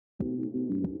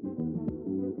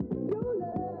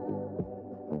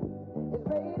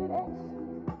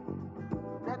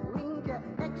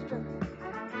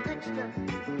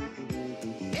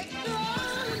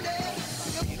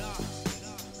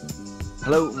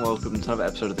Hello and welcome to another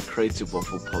episode of the Creative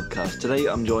Waffle podcast. Today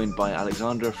I'm joined by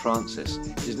Alexandra Francis.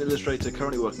 She's an illustrator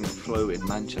currently working at Flow in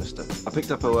Manchester. I picked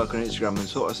up her work on Instagram and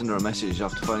sort of sent her a message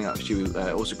after finding out she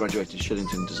also graduated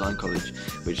Shillington Design College,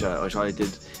 which I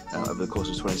did over the course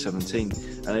of 2017.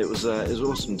 And it was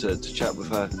awesome to chat with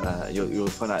her. You'll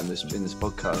find out in this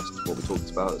podcast what we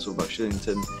talked about. It's all about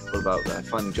Shillington, what about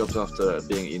finding jobs after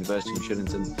being at university in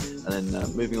Shillington, and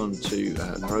then moving on to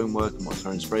her own work and what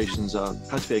her inspirations are,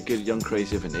 how to be a good young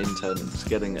creative and intern and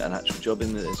getting an actual job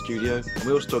in the studio. And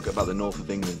we also talk about the north of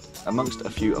England, amongst a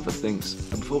few other things.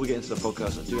 And before we get into the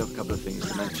podcast, I do have a couple of things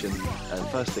to mention. The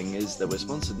first thing is that we're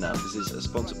sponsored now. This is a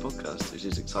sponsored podcast, which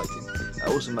is exciting.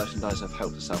 Awesome Merchandise have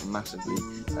helped us out massively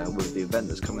with the event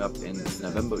that's coming up in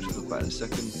November, which we'll talk about in a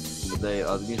second. They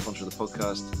are the new sponsor of the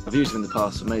podcast. I've used them in the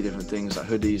past for many different things, like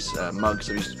hoodies, mugs.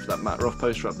 I've used them for that Matt Roth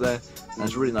poster up there. And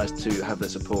it's really nice to have their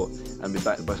support and be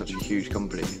backed by such a huge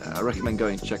company. I recommend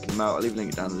going and checking them out. I'll leave a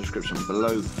link down in the description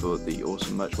below for the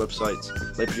awesome merch websites.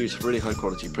 They produce really high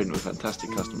quality print with fantastic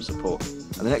customer support.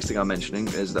 And the next thing I'm mentioning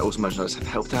is that Awesome Merchandise have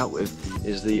helped out with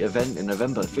is the event in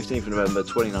November, 15th of November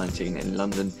 2019 in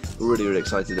London. We're really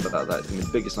excited about that. It's going to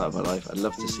be the biggest night of my life. I'd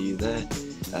love to see you there.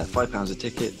 £5 a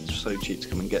ticket. It's so cheap to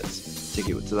come and get a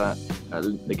ticket to that.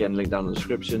 Again, link down in the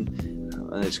description.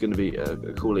 And it's going to be a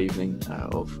cool evening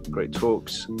of great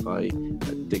talks by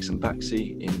Dixon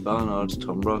Baxi, Ian Barnard,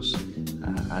 Tom Ross,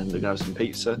 and we're going to have some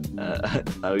pizza.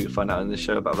 You'll find out in this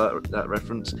show about that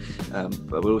reference.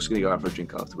 But we're also going to go out for a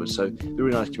drink afterwards. So it's a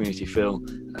really nice community feel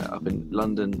up in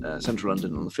London, central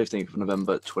London, on the 15th of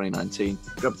November 2019.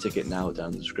 Grab a ticket now down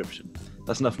in the description.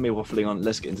 That's enough of me waffling on.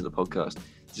 Let's get into the podcast.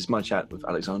 This is my chat with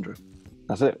Alexandra.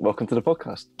 That's it. Welcome to the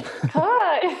podcast.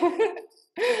 Hi.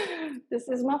 This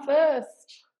is my first.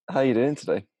 How are you doing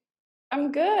today?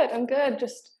 I'm good.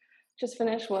 Just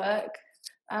finished work.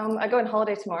 I go on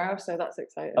holiday tomorrow, so that's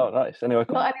exciting. Oh, nice. Anywhere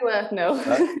cool? Not anywhere, no.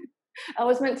 No? I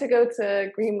was meant to go to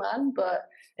Green Man, but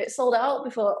it sold out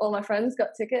before all my friends got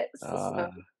tickets. So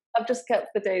I've just kept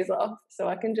the days off, so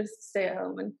I can just stay at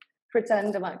home and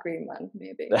pretend I'm at Green Man,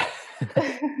 maybe.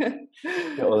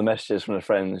 Get all the messages from the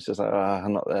friends, just like,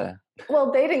 I'm not there.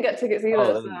 Well, they didn't get tickets either,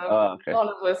 okay. None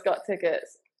of us got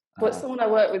tickets. But someone I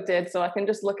work with did, so I can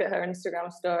just look at her Instagram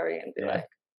story and be like,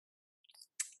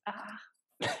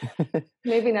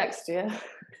 maybe next year.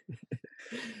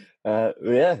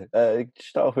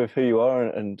 Start off with who you are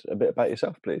and a bit about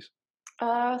yourself, please.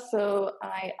 So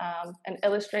I am an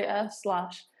illustrator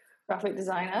 / graphic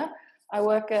designer. I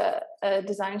work at a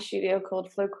design studio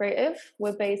called Flow Creative.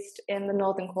 We're based in the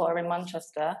Northern Quarter in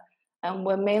Manchester, and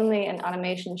we're mainly an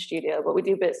animation studio, but we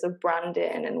do bits of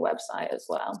branding and website as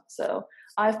well. So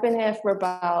I've been here for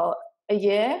about a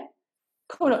year,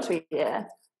 coming up to a year,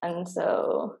 and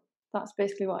so that's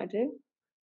basically what I do.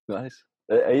 Nice.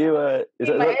 Are you?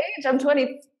 Age? I'm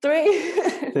 23.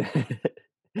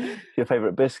 Your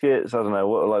favourite biscuits? I don't know.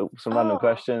 What, like some random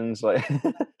questions? Like,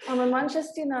 I'm a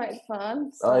Manchester United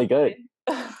fan. So there you go.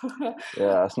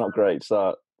 Yeah, that's not great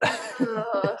start.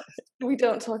 We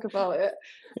don't talk about it.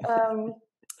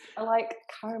 I like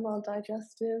caramel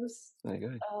digestives. There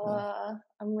you go.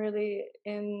 I'm really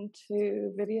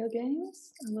into video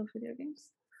games. I love video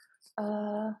games.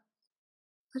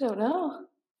 I don't know.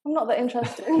 I'm not that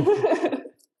interested.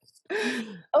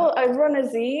 I run a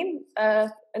zine,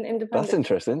 an independent. That's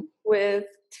interesting. With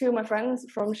two of my friends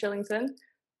from Shillington,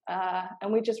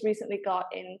 and we just recently got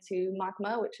into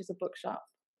Magma, which is a bookshop.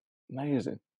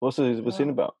 Amazing. What's the zine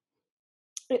about?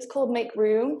 It's called Make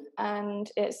Room, and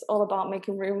it's all about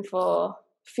making room for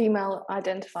female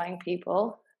identifying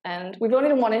people. And we've only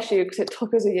done one issue because it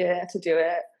took us a year to do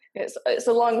it. It's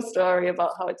a long story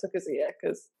about how it took us a year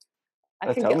because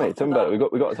tell me about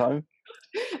it. We got time.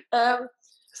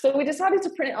 So we decided to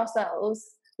print it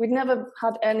ourselves. We'd never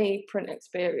had any print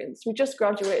experience. We just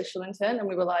graduated Shillington, and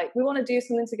we were like, we want to do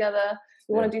something together.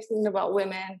 We want to do something about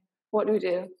women. What do we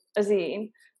do? A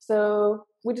zine. So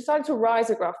we decided to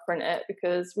risograph print it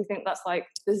because we think that's like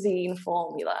the zine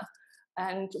formula.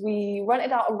 And we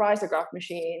rented out a risograph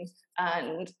machine,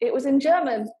 and it was in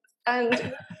German,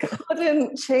 and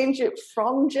couldn't change it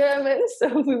from German.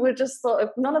 So we were just sort of,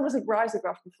 none of us had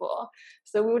risographed before.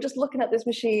 So we were just looking at this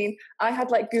machine. I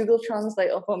had like Google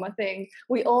Translate up on my thing.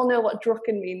 We all know what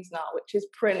drucken means now, which is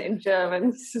print in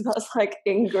German. So that's like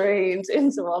ingrained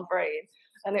into our brain.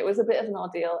 And it was a bit of an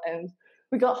ordeal. And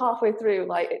we got halfway through,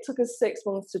 like it took us 6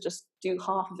 months to just do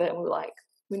half of it. And we were like,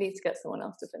 we need to get someone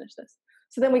else to finish this.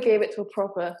 So then we gave it to a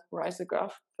proper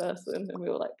risograph person. And we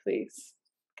were like, please,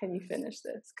 can you finish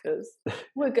this? Because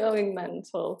we're going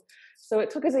mental. So it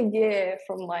took us a year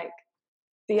from like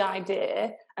the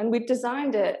idea, and we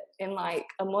designed it in like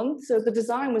a month. So the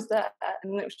design was there,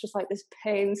 and it was just like this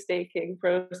painstaking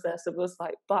process of us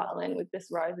like battling with this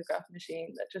risograph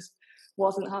machine that just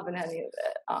wasn't having any of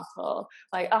it at all.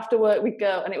 Like after work we'd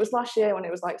go, and it was last year when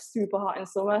it was like super hot in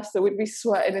summer, so we'd be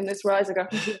sweating in this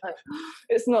risograph machine like,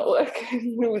 it's not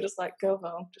working. We were just like, go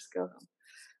home, just go home.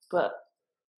 But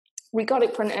we got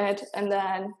it printed, and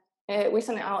then we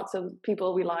sent it out to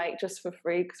people we like just for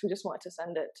free, because we just wanted to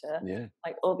send it to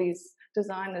like all these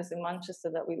designers in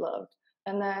Manchester that we loved.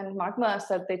 And then Magma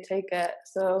said they'd take it,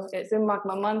 so it's in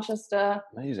Magma Manchester.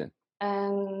 Amazing.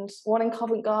 And one in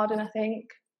Covent Garden, I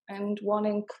think, and one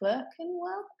in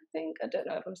Clerkenwell, I think. I don't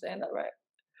know if I'm saying that right.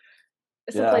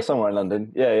 It's somewhere in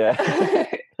London. Yeah.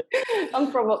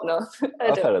 I'm from up north.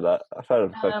 I've heard of that. I've heard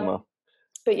of Clerkenwell.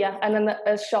 But yeah, and then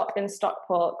a shop in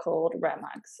Stockport called Rare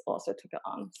Mags also took it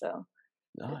on. So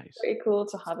nice. It's pretty cool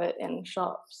to have it in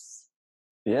shops.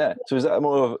 Yeah. So is that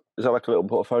like a little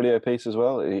portfolio piece as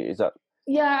well? Is that?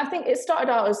 Yeah, I think it started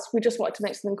out as we just wanted to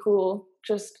make something cool,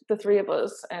 just the three of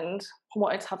us, and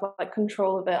wanted to have like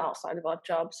control of it outside of our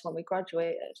jobs when we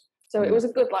graduated. So it was a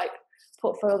good like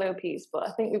portfolio piece. But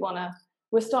I think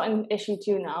we're starting issue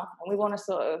 2 now, and we want to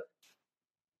sort of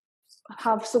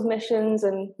have submissions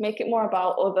and make it more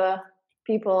about other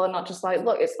people, and not just like,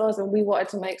 look, it's us, and we wanted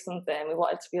to make something. We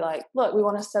wanted to be like, look, we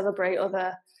want to celebrate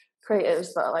other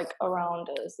creatives that are like around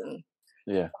us and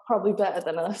probably better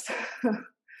than us.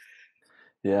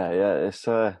 It's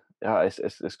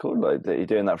cool like that you're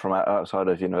doing that from outside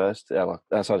of university,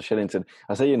 outside of Shillington.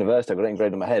 I say university, I got it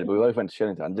engraved in my head, but we both went to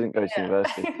Shillington. I didn't go to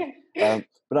university. But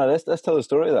no, let's tell the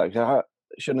story of that.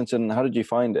 Shillington, how did you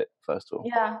find it, first of all?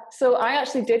 Yeah, so I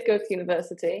actually did go to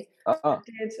university. I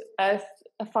did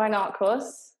a fine art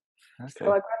course. Okay.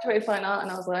 So I graduated fine art,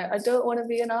 and I was like, I don't want to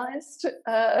be an artist.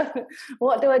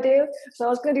 What do I do? So I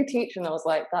was going to do teaching, and I was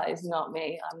like, that is not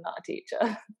me. I'm not a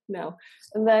teacher. No.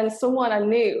 And then someone I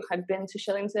knew had been to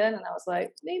Shillington, and I was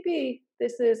like, maybe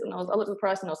this is. And I looked at the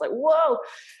price, and I was like, whoa!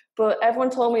 But everyone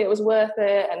told me it was worth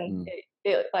it, and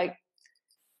it like,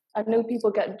 I knew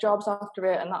people get jobs after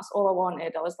it, and that's all I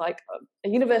wanted. I was like a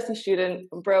university student,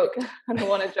 I'm broke, and I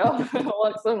want a job, I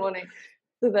want some money.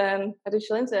 So then I did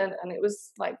Shillington, and it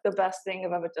was like the best thing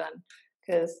I've ever done,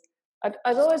 because I'd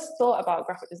always thought about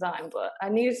graphic design, but I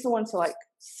needed someone to like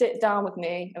sit down with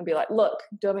me and be like, look,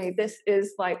 dummy, this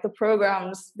is like the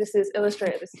programs, this is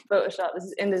Illustrator, this is Photoshop, this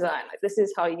is InDesign, like this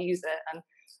is how you use it. And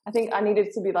I think I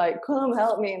needed to be like, come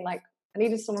help me, and like I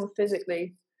needed someone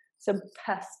physically to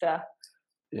pester.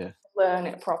 Learn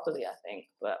it properly, I think.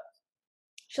 But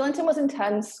Shillington was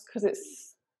intense because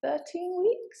it's 13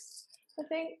 weeks, I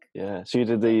think. Yeah. So you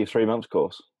did the 3 months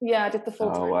course? Yeah, I did the full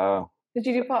time. Oh, wow. Did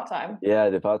you do part-time? Yeah, I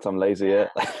did part-time, lazy, yeah.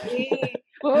 We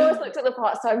always looked at the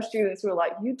part-time students who were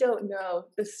like, you don't know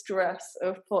the stress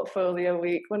of portfolio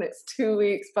week when it's 2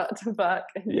 weeks back to back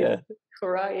and you're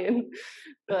crying.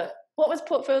 But what was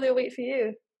portfolio week for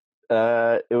you?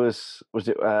 It was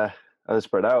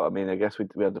spread out. I mean, I guess we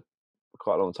had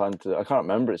quite a long time I can't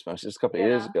remember, it's just a couple of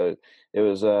years ago. It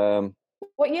was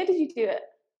what year did you do it?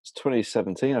 It's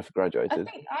 2017 I graduated.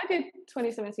 I think I did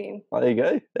 2017. Oh, there you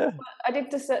go. Yeah, I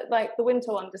did like the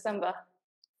winter one, December.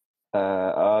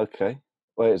 Okay.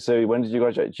 Wait, so when did you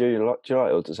graduate? July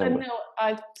or December? No,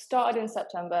 I started in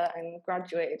September and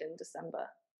graduated in December.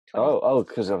 Oh,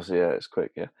 because obviously it's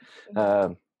quick.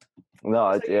 The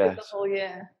whole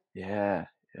year. Yeah.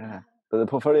 But the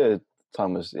portfolio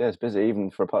time was it's busy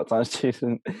even for a part-time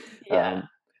student. But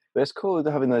it's cool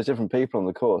having those different people on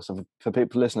the course. And for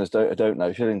people listeners don't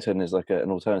know, Shillington is like an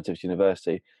alternative to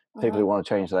university. People who want to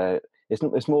change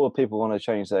it's more people want to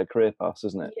change their career paths,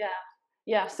 isn't it?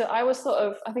 Yeah. So I was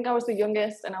I think I was the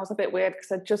youngest, and I was a bit weird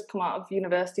because I'd just come out of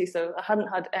university, so I hadn't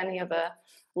had any other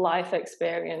life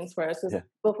experience. Whereas there's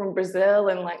people from Brazil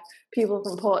and like people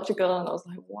from Portugal, and I was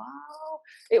like, wow.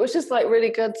 It was just like really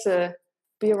good to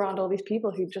be around all these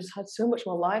people who just had so much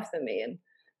more life than me, and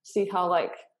see how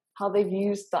they've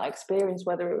used that experience,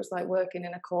 whether it was like working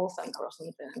in a call center or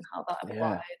something, and how that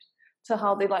applied to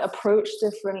how they like approach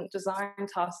different design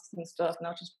tasks and stuff. And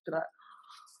I'll just be like,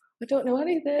 I don't know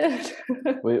anything.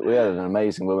 we had an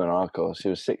amazing woman on our course. She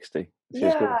was 60. She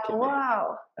was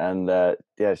wow. And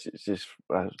she's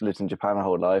lived in Japan her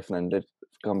whole life, and then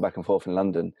gone back and forth in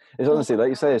London. It's honestly, like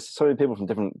you say, it's so many people from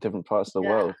different parts of the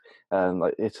world.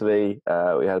 Like Italy,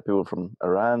 we had people from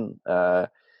Iran.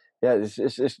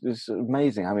 It's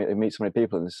amazing how you meet so many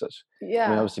people, and there's such. I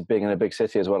mean, obviously, being in a big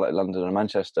city as well, like London and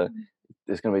Manchester,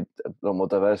 there's going to be a lot more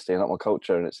diversity, and a lot more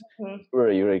culture, and it's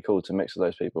really, really cool to mix with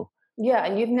those people. Yeah,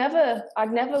 and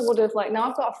I'd never would have, like, now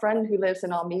I've got a friend who lives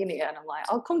in Armenia, and I'm like,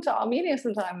 I'll come to Armenia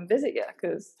sometime and visit you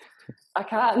because I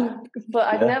can. But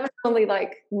I'd Yeah. never really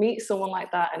like meet someone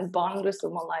like that and bond with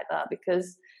someone like that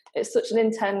because it's such an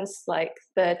intense, like,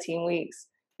 13 weeks.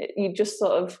 You just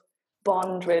sort of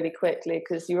bond really quickly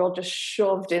because you're all just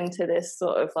shoved into this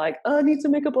sort of like, oh, I need to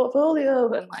make a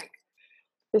portfolio, and like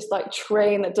this like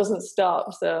train that doesn't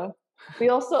stop. So we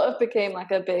all sort of became like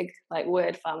a big, like,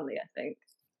 weird family, I think.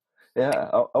 Yeah,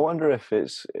 I wonder if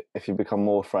you become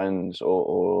more friends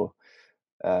or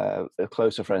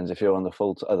closer friends if you're on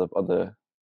the other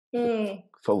Mm,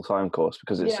 full time course,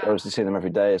 because it's yeah. obviously seeing them every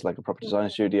day. It's like a proper design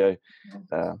studio. Mhm.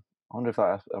 I wonder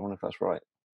if that's right.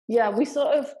 Yeah,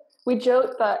 we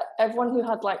joked that everyone who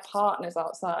had like partners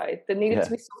outside, there needed to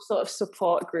Yeah. be some sort of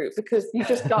support group because you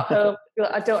just got home, you're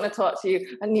like, I don't want to talk to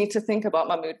you. I need to think about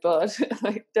my mood board.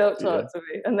 Like, don't talk Yeah. to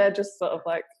me. And they're just sort of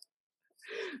like,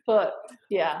 but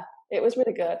yeah, it was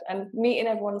really good. And meeting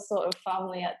everyone's sort of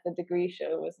family at the degree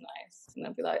show was nice. And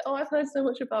they'll be like, oh, I've heard so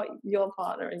much about your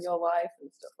partner and your wife and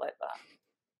stuff like that.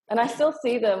 And I still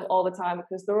see them all the time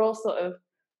because they're all sort of,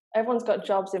 everyone's got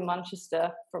jobs in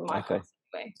Manchester from my Okay. class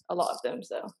anyway, a lot of them.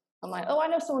 So I'm like, oh, I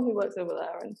know someone who works over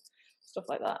there and stuff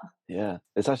like that. Yeah,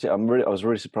 it's actually I was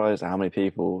really surprised at how many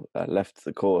people left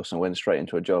the course and went straight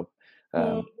into a job.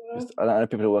 Mm-hmm. I know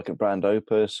people who work at Brand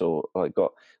Opus or like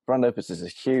got Brand Opus is a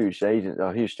huge agent,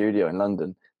 a huge studio in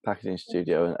London, packaging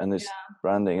studio, and this Yeah.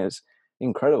 branding is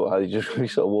incredible. How you just really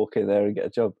sort of walk in there and get a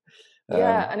job.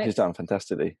 Yeah. And She's done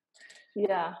fantastically.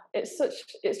 yeah, it's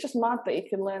just mad that you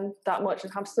can learn that much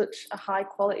and have such a high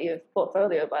quality of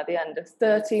portfolio by the end of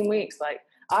 13 weeks. Like,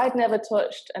 I'd never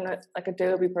touched like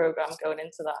Adobe program going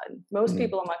into that, and most Mm.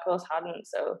 people on my course hadn't.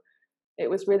 So it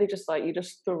was really just like you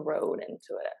just thrown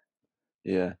into it.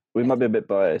 Yeah, we might be a bit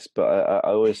biased, but I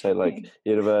always say like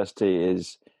university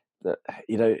is that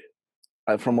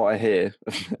from what I hear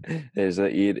is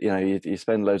that you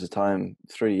spend loads of time,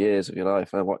 3 years of your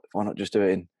life. Why not just do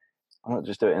it in? Why not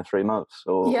just do it in 3 months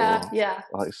Yeah, or yeah,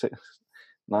 like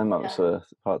 9 months yeah.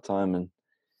 part time? And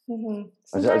I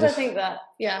Sometimes I just think that,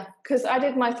 yeah, because I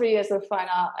did my 3 years of fine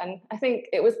art, and I think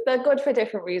they're good for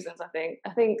different reasons. I think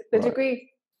the right,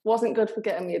 degree wasn't good for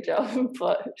getting me a job,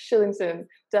 but Shillington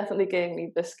definitely gave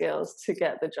me the skills to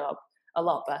get the job a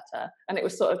lot better. And it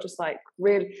was sort of just like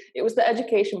really, it was the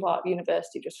education part of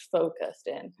university just focused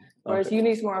in, whereas okay,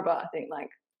 uni's more about, I think, like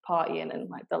partying and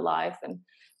like the life and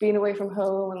being away from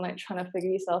home and like trying to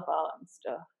figure yourself out and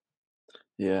stuff.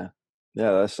 yeah,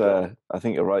 yeah. That's But I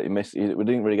think you're right. We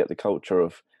didn't really get the culture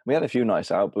of. We had a few nights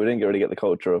out, but we didn't really get the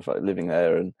culture of like living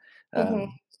there. And mhm.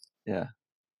 yeah,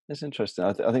 it's interesting.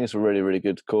 I think it's a really, really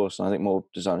good course, and I think more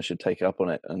designers should take up on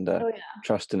it and Oh yeah.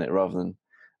 trust in it rather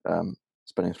than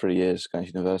spending 3 years going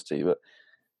to university. But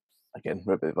again,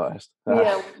 we're a bit biased.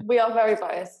 Yeah, we are very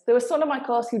biased. There was someone on my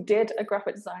course who did a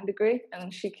graphic design degree,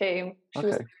 and she was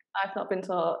Okay. like, I've not been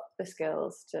taught the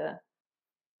skills to,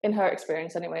 in her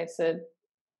experience anyway, to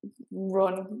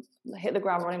run, hit the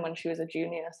ground running when she was a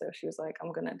junior. So she was like,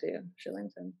 I'm going to do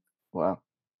Shillington. Wow.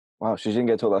 Wow. She didn't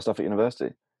get taught that stuff at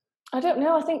university. I don't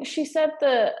know. I think she said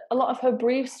that a lot of her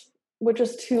briefs were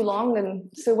just too long. And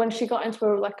so when she got into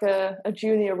a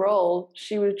junior role,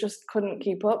 she was just couldn't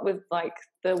keep up with like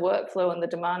the workflow and the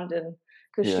demand. And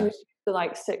because she Yeah. was used to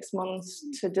like 6 months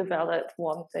to develop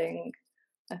one thing,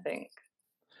 I think.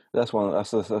 That's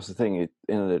the thing.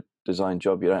 In a design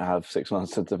job, you don't have 6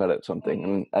 months to develop something.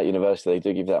 Mm-hmm. And at university, they do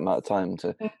give you that amount of time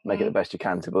to make it the Mm-hmm. best you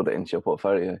can to build it into your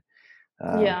portfolio.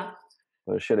 Yeah.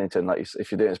 Whereas Shillington, like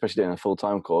if you're doing, especially doing a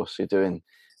full-time course, you're doing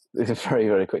very,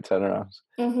 very quick turnarounds.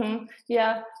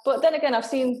 Yeah, but then again,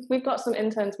 we've got some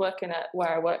interns working at where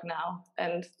I work now,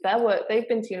 and they've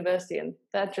been to university and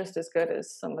they're just as good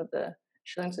as some of the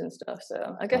Shillington stuff.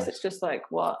 So I guess it's Nice. just like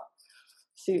what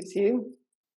suits you.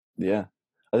 Yeah.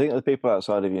 I think the people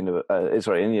outside of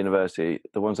in university,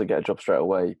 the ones that get a job straight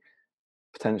away,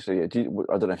 potentially, I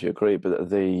don't know if you agree, but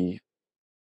the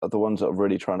are the ones that are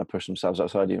really trying to push themselves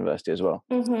outside university as well.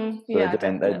 So Yeah, they're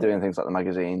definitely. doing things like the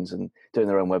magazines and doing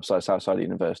their own websites outside of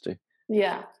university.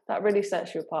 Yeah, that really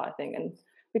sets you apart, I think, and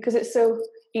because it's so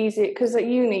easy. Because at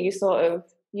uni,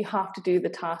 you have to do the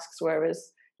tasks,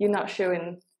 whereas you're not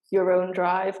showing your own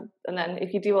drive. And then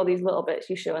if you do all these little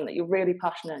bits, you're showing that you're really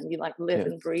passionate and you like live Yeah.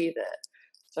 and breathe it.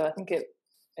 So I think it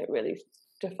really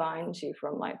defines you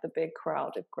from like the big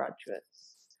crowd of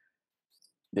graduates.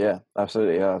 Yeah,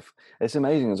 absolutely. Yeah. It's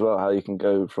amazing as well how you can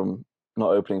go from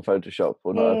not opening Photoshop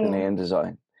or not opening Mm, InDesign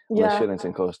on the yeah.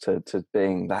 Shillington course to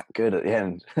being that good at the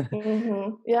end.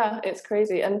 Yeah, it's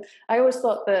crazy. And I always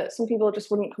thought that some people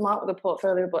just wouldn't come out with a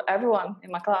portfolio, but everyone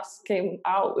in my class came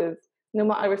out with no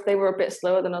matter if they were a bit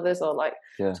slower than others or like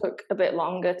Yeah. took a bit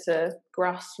longer to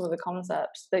grasp some of the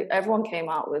concepts, everyone came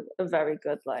out with a very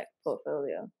good like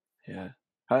portfolio. Yeah.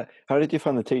 How did you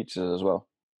find the teachers as well?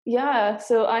 Yeah,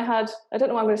 so I don't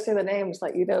know why I'm going to say the names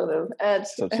like you know them, Ed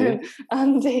and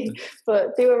Andy,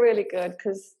 but they were really good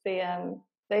because they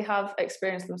have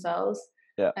experience themselves.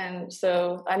 Yeah. And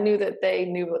so I knew that they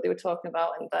knew what they were talking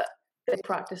about and that they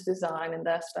practice design in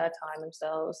their spare time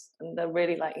themselves, and they're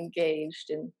really like engaged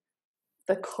in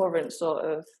the current sort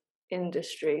of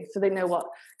industry. So they know what,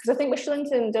 because I think with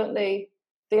Shillington, don't they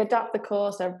adapt the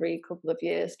course every couple of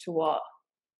years to what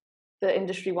the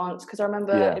industry wants. Because I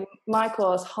remember in my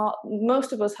course,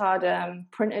 most of us had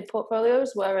printed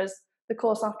portfolios, whereas the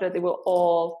course after, they were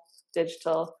all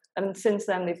digital. And since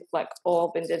then, they've like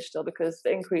all been digital because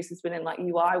the increase has been in like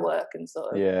UI work and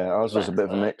sort of. Yeah, ours was a bit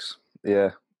of a mix.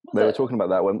 Yeah, they were talking about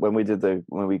that when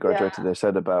we graduated. They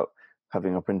said about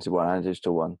having a printed one and a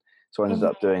digital one. So I ended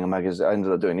up doing a magazine. I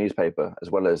ended up doing a newspaper as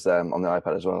well as on the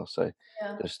iPad as well. So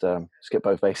just get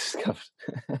both bases covered.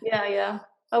 Yeah.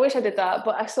 I wish I did that,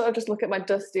 but I sort of just look at my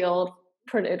dusty old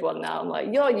printed one now. I'm like,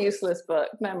 you're useless, but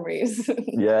memories.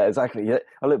 Yeah, exactly. Yeah,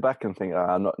 I look back and think,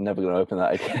 I'm never going to open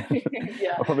that again.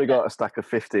 I've probably got a stack of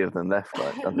 50 of them left,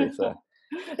 like underneath there.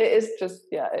 It is just,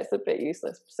 it's a bit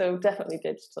useless. So definitely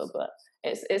digital, but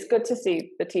it's good to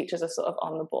see the teachers are sort of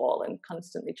on the ball and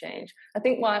constantly change. I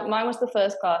think mine was the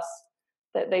first class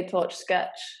that they taught Sketch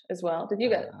as well. Did you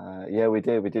get it? Yeah, we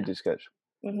did. We did do Sketch.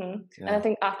 And I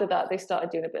think after that they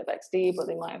started doing a bit of XD, but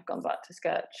they might have gone back to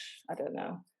Sketch. I don't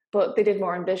know. But they did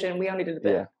more InVision. We only did a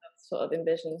bit of sort of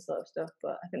InVision sort of stuff,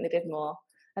 but I think they did more.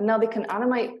 And now they can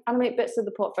animate bits of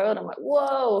the portfolio. And I'm like,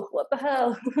 whoa, what the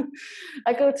hell?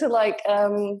 I go to like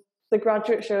the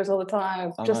graduate shows all the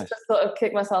time to sort of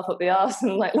kick myself up the arse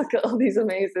and like look at all these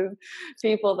amazing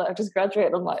people that have just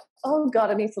graduated. I'm like, oh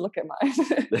God, I need to look at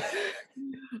mine.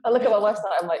 I look at my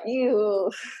website, I'm like,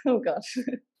 ew, oh gosh.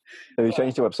 Have you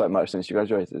changed your website much since you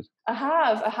graduated? I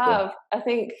have. Yeah. I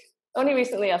think only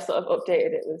recently I've sort of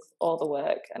updated it with all the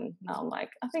work, and now I'm like,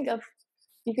 I think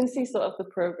you can see sort of the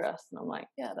progress, and I'm like,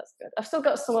 yeah, that's good. I've still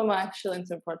got some of my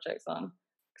Shillington projects on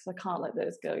because I can't let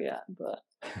those go yet, but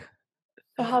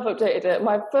I have updated it.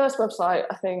 My first website,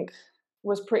 I think,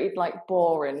 was pretty like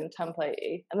boring and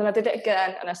templatey, and then I did it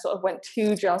again and I sort of went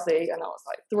too jazzy and I was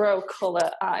like, throw color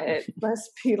at it, let's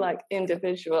be like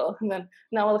individual. And then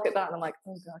now I look at that and I'm like,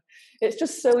 oh God, it's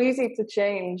just so easy to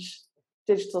change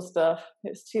digital stuff.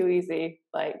 It's too easy.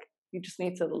 Like you just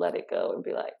need to let it go and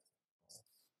be like,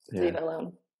 leave it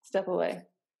alone, step away.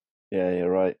 Yeah,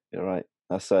 you're right.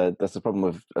 That's the problem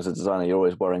with, as a designer, you're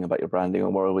always worrying about your branding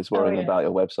or always worrying about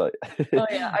your website. Oh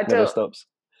yeah, it never stops.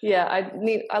 Yeah,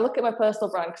 I look at my personal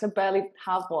brand because I barely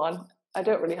have one. I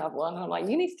don't really have one. And I'm like,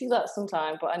 you need to do that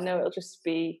sometime, but I know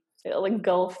it'll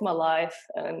engulf my life,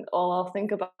 and all I'll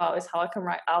think about is how I can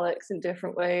write Alex in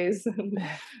different ways.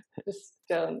 Just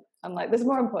don't. I'm like, there's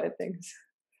more important things.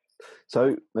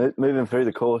 So moving through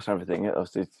the course and everything,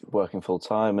 obviously working full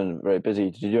time and very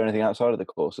busy. Did you do anything outside of the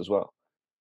course as well?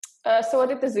 So I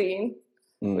did the zine,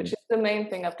 which is the main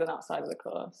thing I've done outside of the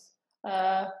course.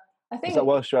 I think. Is that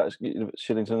whilst you're at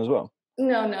Shillington as well?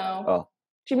 No. Oh.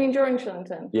 Do you mean during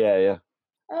Shillington? Yeah.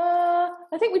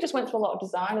 I think we just went to a lot of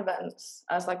design events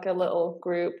as like a little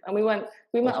group, and we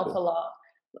met up a lot.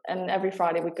 And every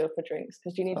Friday we'd go for drinks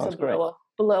because you need to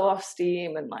blow off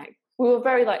steam, and like we were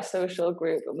very like social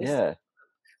group. And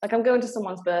like I'm going to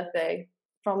someone's birthday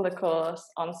from the course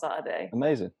on Saturday.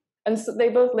 Amazing. And so they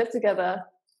both live together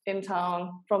in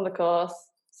town from the course,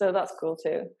 so that's cool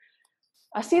too.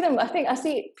 I see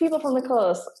people from the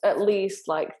course at least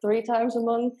like 3 times a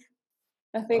month.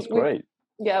 I think that's great.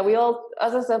 We all,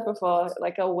 as I said before,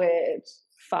 like a weird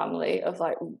family of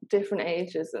like different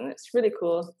ages, and it's really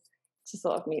cool to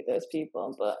sort of meet those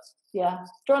people. But yeah,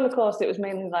 during the course it was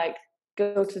mainly like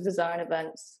go to design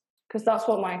events, because that's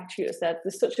what my tutor said.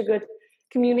 There's such a good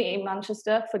community in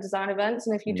Manchester for design events,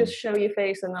 and if you just show your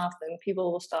face enough, then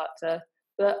people will start to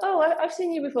be like, oh, I've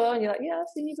seen you before, and you're like, yeah, I've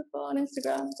seen you before on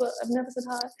Instagram, but I've never said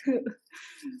hi.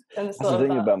 And that's the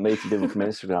thing about meeting people from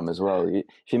Instagram as well. If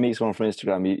you meet someone from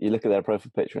Instagram, you look at their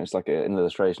profile picture and it's like an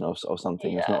illustration of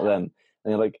something. It's not them,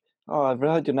 and you're like, oh, I've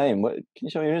heard your name. Can you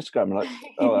show me your Instagram? And like,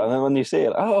 oh, and then when you see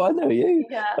it, oh, I know you.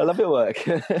 Yeah. I love your work.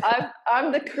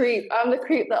 I'm the creep. I'm the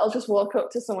creep that'll just walk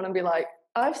up to someone and be like,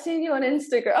 I've seen you on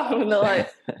Instagram. And they're like,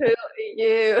 who are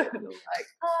you? And I'm like,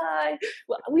 hi.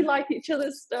 Well, we like each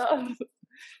other's stuff.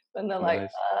 And they're like,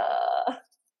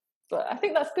 but I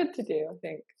think that's good to do, I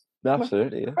think.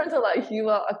 Absolutely, My friends are like, you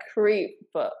are a creep,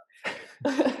 but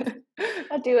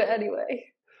I do it anyway.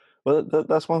 Well,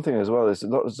 that's one thing as well. Is a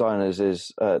lot of designers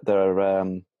they're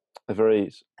they're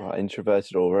very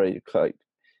introverted or very like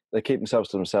they keep themselves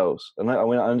to themselves. And I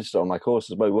understood on my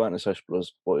courses, but we weren't as sociable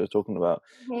as what you're talking about.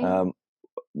 Mm-hmm.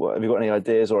 Have you got any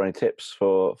ideas or any tips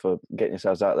for getting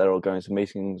yourselves out there or going to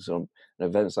meetings or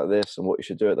events like this, and what you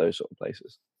should do at those sort of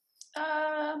places?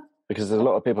 Because there's a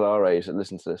lot of people our age that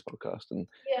listen to this podcast, and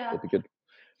Yeah. it'd be good.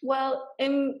 Well,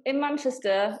 in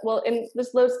Manchester,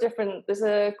 there's loads of different. There's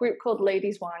a group called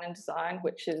Ladies Wine and Design,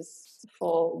 which is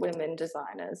for women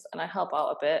designers, and I help out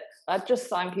a bit. I just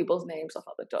sign people's names off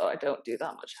at the door. I don't do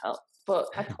that much help, but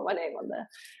I put my name on there.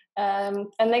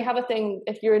 And they have a thing.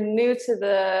 If you're new to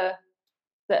the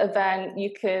event,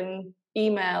 you can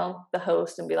email the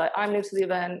host and be like, "I'm new to the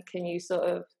event. Can you sort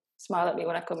of smile at me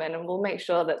when I come in?" And we'll make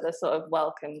sure that they're sort of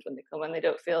welcomed when they come, and they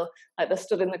don't feel like they're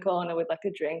stood in the corner with like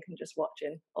a drink and just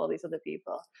watching all these other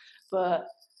people. But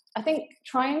I think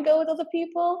try and go with other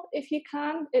people if you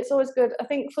can. It's always good. I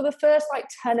think for the first like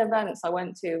 10 events I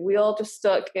went to, we all just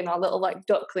stuck in our little like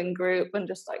duckling group and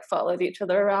just like followed each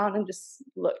other around and just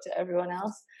looked at everyone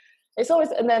else. It's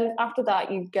always, and then after that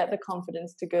you get the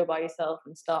confidence to go by yourself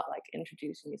and start like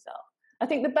introducing yourself. I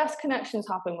think the best connections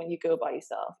happen when you go by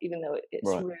yourself, even though it's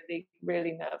really,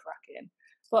 really nerve-wracking.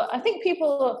 But I think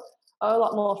people are a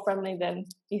lot more friendly than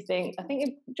you think. I think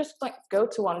you just like go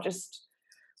to one, just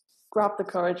grab the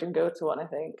courage and go to one, I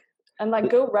think. And like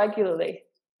go regularly.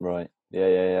 Right.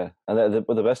 Yeah. And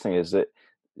the best thing is that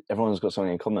everyone's got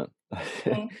something in common. If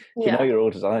you know you're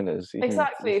all designers,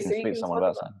 exactly. You can so you speak to can someone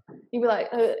about something. You'd be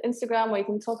like Instagram, where you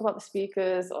can talk about the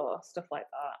speakers or stuff like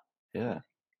that. Yeah.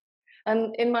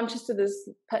 And in Manchester, there's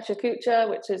Pecha Kucha,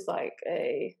 which is like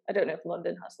I don't know if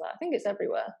London has that. I think it's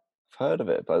everywhere. I've heard of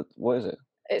it, but what is it?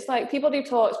 It's like people do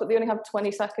talks, but they only have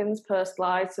 20 seconds per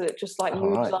slide, so it just like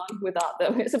moves on without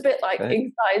them. It's a bit like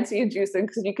anxiety inducing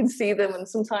because you can see them, and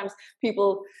sometimes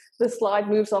the slide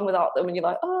moves on without them, and you're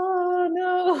like, oh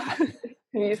no,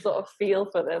 and you sort of feel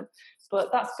for them.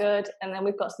 But that's good. And then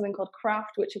we've got something called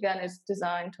Craft, which again is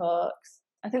design talks.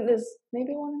 I think there's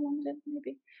maybe one in London,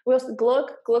 maybe. We also Glug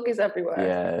is everywhere.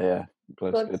 Yeah.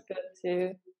 Glug's good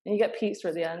too. And you get pizza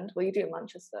at the end. Well, you do in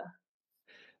Manchester.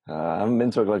 I haven't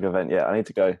been to a Glug event yet. I need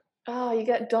to go. Oh, you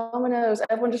get Domino's.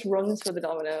 Everyone just runs for the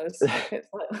Domino's. It's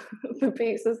like the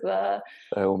pizza's there.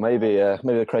 Well, maybe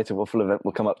the Creative Waffle event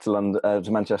will come up to London,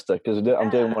 to Manchester, because I'm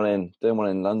doing one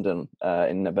in London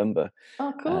in November.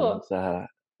 Oh, cool. And,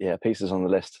 pizza's on the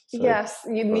list. So, yes,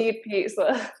 you need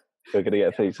pizza. We're going to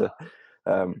get pizza.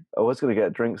 I was going to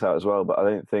get drinks out as well, but I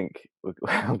don't think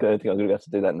I'm going to have to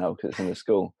do that now because it's in the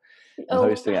school. I'm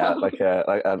hosting it at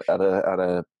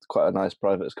a quite a nice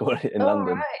private school in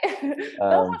London. Right.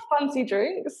 They'll have fancy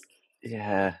drinks.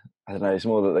 Yeah, I don't know. It's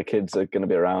more that the kids are going to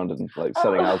be around and like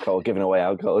selling alcohol, giving away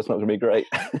alcohol. It's not going to be great.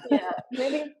 Yeah,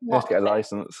 maybe. You have to get a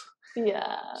license.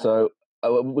 Yeah. So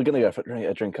we're going to go for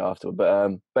a drink after,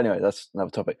 but anyway, that's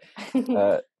another topic.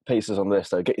 Pizza's on the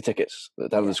list, so get your tickets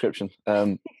down in the description.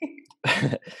 But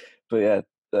yeah,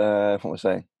 what was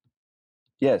I saying?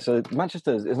 Yeah, so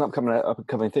Manchester is an up and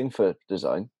coming thing for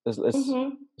design. It's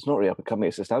not really up and coming;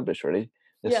 it's established. Really,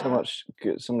 there's so much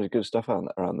good stuff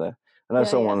around there. I know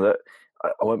someone that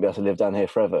I won't be able to live down here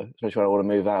forever, especially when I want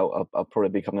to move out. I'll probably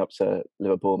be coming up to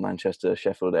Liverpool, Manchester,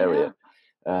 Sheffield area.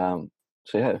 So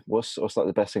yeah, what's like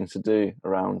the best thing to do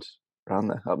around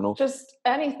there up north? Just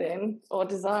anything or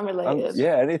design related.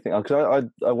 Yeah, anything. Because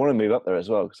I want to move up there as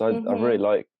well because I really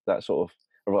like that sort of.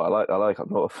 I like up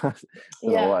north. Don't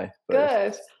know why,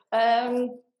 good.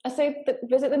 I say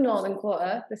visit the Northern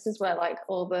Quarter. This is where like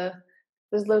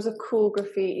there's loads of cool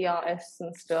graffiti artists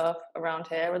and stuff around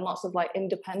here, and lots of like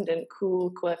independent,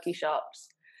 cool, quirky shops.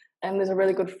 And there's a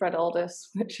really good Fred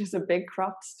Aldis, which is a big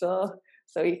craft store,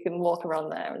 so you can walk around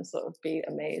there and sort of be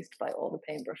amazed by all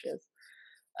the paintbrushes.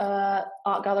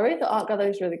 Art gallery. The art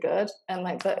gallery is really good, and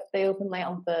like they open late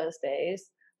on Thursdays.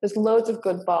 There's loads of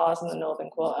good bars in the Northern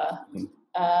Quarter.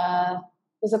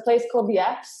 There's a place called The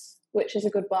Yes, which is a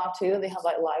good bar too. They have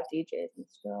like live DJs and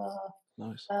stuff.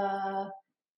 Nice.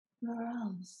 Where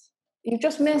else? You've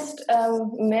just missed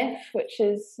MIF, which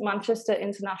is Manchester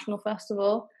International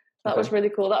Festival. That was really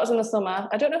cool. That was in the summer.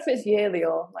 I don't know if it's yearly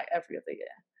or like every other year,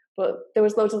 but there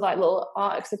was loads of like little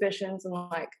art exhibitions, and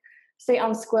like St.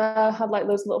 Anne's Square had like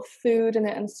loads of little food in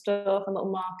it and stuff, and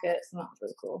little markets, and that was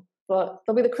really cool. But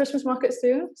there'll be the Christmas market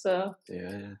soon, so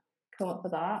come up for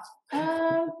that.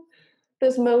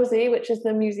 There's Mosey, which is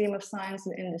the Museum of Science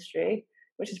and Industry,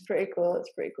 which is pretty cool. It's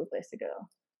a pretty cool place to go.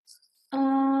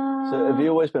 So have you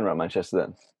always been around Manchester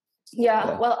then?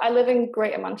 Yeah, well, I live in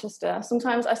Greater Manchester.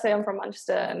 Sometimes I say I'm from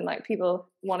Manchester and like people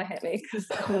want to hit me because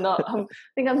I'm not. I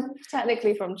think I'm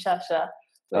technically from Cheshire,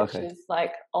 which is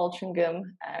like Altrincham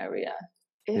area.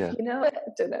 If you know it,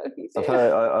 I don't know if you do.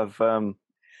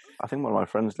 I think one of my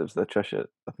friends lives there, Cheshire.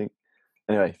 I think.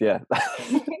 Anyway, yeah.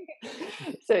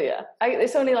 So yeah,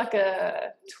 it's only like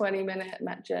a 20-minute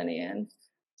Met journey in.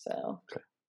 So Okay.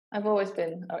 I've always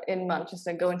been in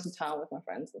Manchester, going to town with my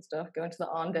friends and stuff, going to the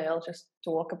Arndale just to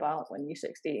walk about when you're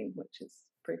 16, which is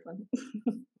pretty fun.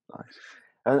 Nice.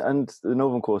 And the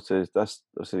Northern Quarter, that's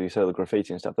obviously you say the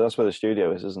graffiti and stuff, but that's where the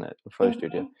studio is, isn't it? The photo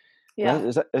studio. Yeah.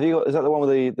 Is that the one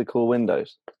with the cool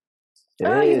windows? It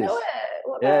Oh, is. you know it.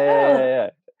 What the Yeah. hell?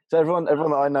 So everyone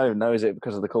that I know knows it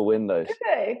because of the cool windows.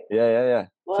 Okay. Yeah.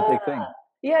 It's a big thing.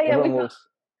 Yeah. Everyone We've got walks.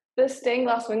 the stained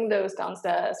glass windows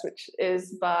downstairs, which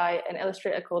is by an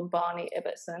illustrator called Barney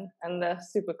Ibbotson, and they're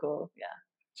super cool. Yeah.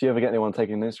 Do you ever get anyone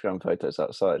taking Instagram photos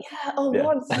outside? Yeah. Oh, Yeah.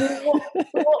 once we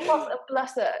walked past, and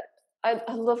bless her.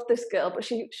 I love this girl, but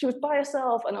she was by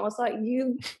herself, and I was like,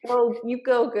 "You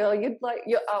go, girl! You're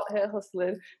out here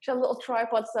hustling." She had a little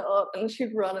tripod set up, and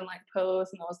she'd run and like pose,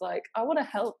 and I was like, "I want to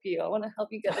help you. I want to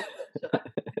help you get the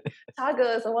picture. Tag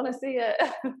us. I want to see it."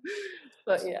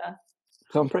 But yeah.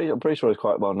 So I'm pretty sure it's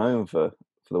quite well known for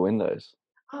the windows.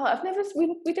 Oh, I've never.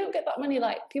 We don't get that many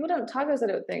like people don't tag us. I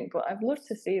don't think, but I've loved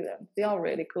to see them. They are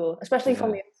really cool, especially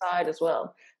from the inside as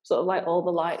well. Sort of like all the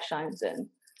light shines in.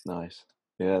 Nice.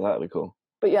 Yeah, that'd be cool.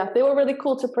 But yeah, they were really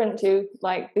cool to print too.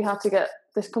 Like they had to get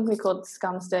this company called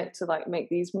Scanstick to like make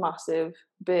these massive,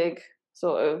 big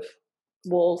sort of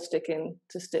wall sticking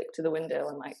to stick to the window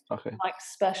and like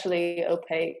specially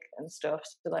opaque and stuff,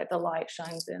 so like the light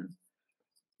shines in.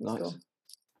 Nice. Cool.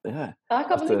 Yeah. I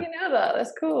can't believe you know that.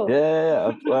 That's cool.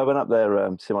 Yeah. I went up there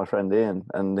to see my friend Ian,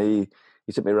 and he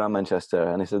took me around Manchester,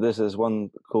 and he said, "This is one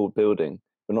cool building.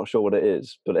 We're not sure what it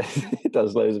is, but it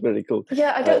does loads of really cool."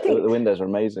 Yeah, I don't think the windows are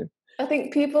amazing. I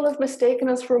think people have mistaken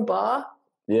us for a bar.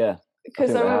 Yeah.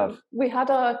 Because we had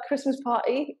our Christmas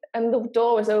party and the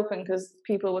door was open because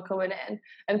people were coming in.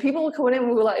 And people were coming in and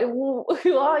we were like,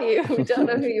 "Who are you? We don't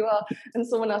know who you are." And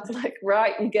someone had to like,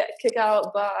 "Right, you get kicked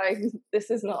out, bye.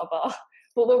 This is not a bar."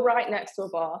 But we're right next to a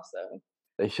bar, so.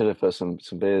 They should have put some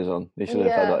beers on. They should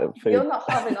have had like food. You're not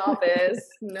having our beers.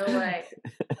 No way.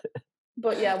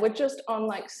 But yeah, we're just on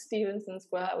like Stevenson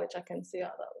Square, which I can see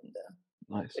out that window.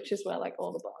 Nice. Which is where like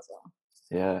all the bars are.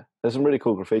 Yeah, there's some really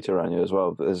cool graffiti around you as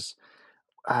well. There's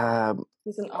an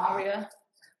aria.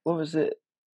 What was it?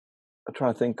 I'm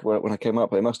trying to think when I came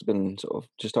up. It must have been sort of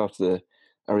just after the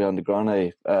Ariana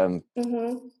Grande. And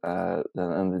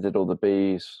they did all the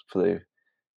bees for the.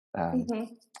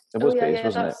 It was bees,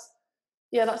 wasn't it?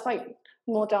 Yeah, that's like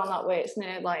more down that way. It's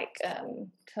near like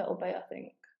Turtle Bay, I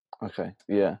think. Okay.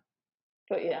 Yeah.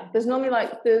 But yeah, there's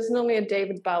normally a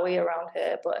David Bowie around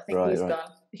here, but I think he's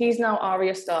gone. He's now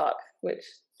Arya Stark, which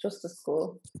just as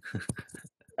cool.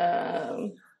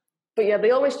 But yeah,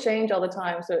 they always change all the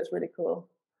time, so it's really cool.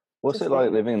 What's it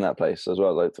like living in that place as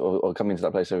well, like or coming to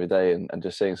that place every day and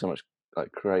just seeing so much like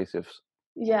creatives?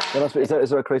 Yeah. Is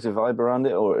there a creative vibe around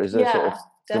it, or is there sort of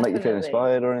does it make you feel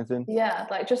inspired or anything? Yeah,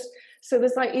 like just so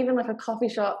there's like even like a coffee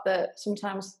shop that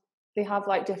sometimes they have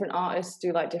like different artists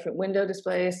do like different window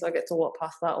displays, so I get to walk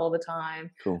past that all the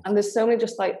time. Cool. And there's so many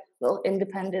just like little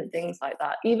independent things like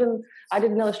that. Even I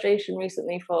did an illustration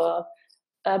recently for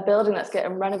a building that's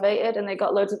getting renovated, and they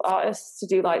got loads of artists to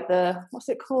do like the what's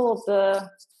it called, the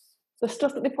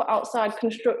stuff that they put outside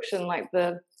construction, like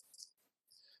the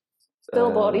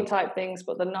billboardy type things,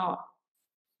 but they're not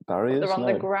barriers. They're on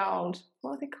the ground.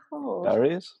 What are they called?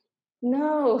 Barriers.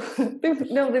 No,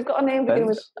 they've got a name beginning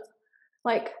with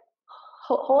like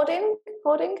hoarding.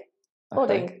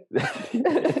 Okay.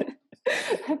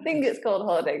 I think it's called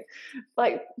hoarding.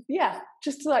 Like, yeah,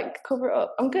 just to like cover it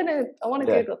up. I want to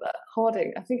Google that.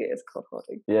 Hoarding. I think it is called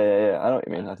hoarding. Yeah. I know what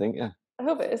you mean. I think, yeah. I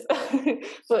hope it is.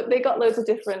 But they got loads of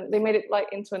different, they made it like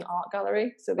into an art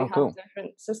gallery. So they have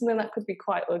different, so something that could be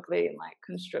quite ugly and like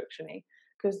construction-y,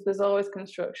 because there's always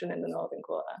construction in the Northern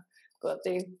Quarter. But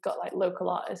they've got like local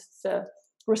artists to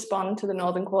respond to the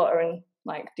Northern Quarter and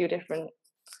like do different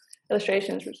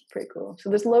illustrations, which is pretty cool. So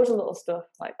there's loads of little stuff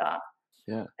like that.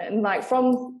 Yeah. And like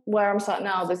from where I'm sat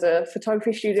now, there's a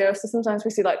photography studio. So sometimes we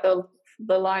see like the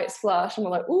lights flash and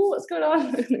we're like, "Ooh, what's going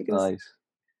on?" Nice.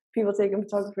 People taking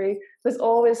photography. There's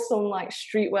always some like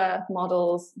streetwear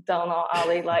models down our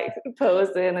alley, like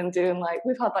posing and doing like,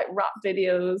 we've had like rap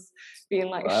videos being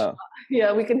like, wow.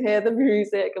 Yeah, we can hear the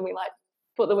music and we like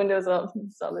put the windows up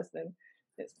and start listening.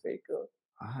 It's pretty cool.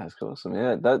 That's awesome.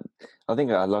 Yeah, I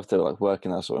think I'd love to like work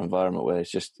in that sort of environment where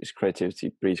it's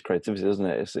creativity breeds creativity, isn't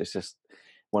it? It's just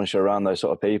once you're around those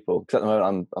sort of people. Because at the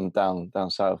moment I'm down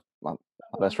south.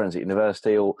 My best friends at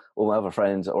university, all my other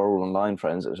friends are all online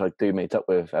friends, which I do meet up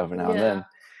with every now and then.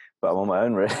 But I'm on my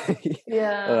own, really.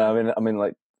 Yeah. I mean,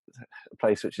 like a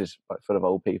place which is like full of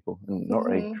old people and not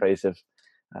really creative.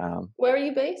 Where are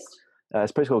you based?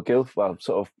 It's a place called Guildford, well,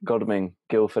 sort of Godalming,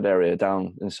 Guildford area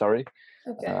down in Surrey.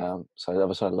 Okay. So the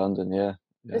other side of London, yeah.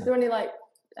 Is there any like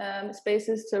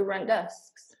spaces to rent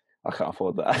desks? I can't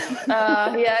afford that.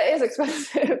 Yeah, it is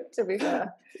expensive, to be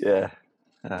fair. Yeah.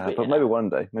 But maybe one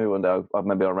day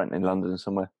I'll rent in London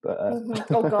somewhere. But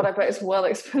Oh God, I bet it's well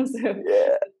expensive.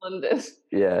 Yeah. In London.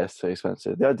 Yeah, it's too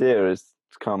expensive. The idea is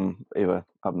to come either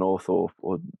up north or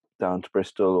down to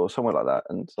Bristol or somewhere like that.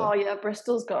 And oh yeah,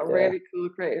 Bristol's got a really cool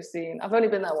creative scene. I've only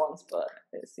been there once, but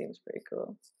it seems pretty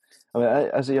cool. I mean,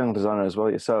 as a young designer as well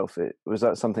yourself, was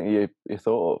that something you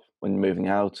thought of when moving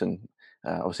out? And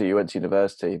obviously you went to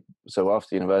university. So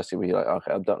after university, were you like,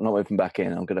 okay, I'm not moving back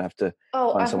in. I'm going to have to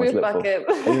find I've someone to moved look back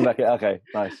for. in. Moving back in. Okay,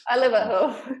 nice. I live at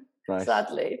home. Nice.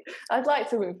 Sadly, I'd like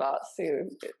to move out soon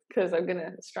because I'm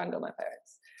gonna strangle my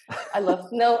parents. I love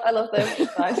them.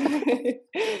 It's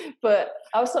fine. But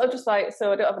I was sort of just like,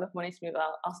 so I don't have enough money to move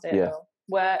out. I'll stay at home.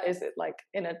 Where is it? Like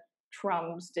in a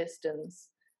tram's distance.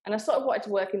 And I sort of wanted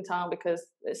to work in town because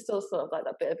it's still sort of like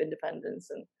that bit of independence,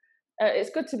 and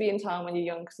it's good to be in town when you're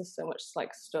young because there's so much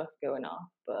like stuff going on.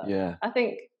 But I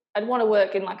think I'd want to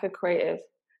work in like a creative,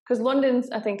 because London's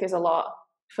I think is a lot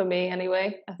for me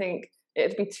anyway. I think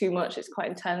it'd be too much. It's quite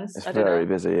intense. It's very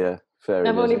busy, yeah. Very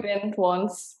I've busy. only been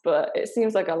once, but it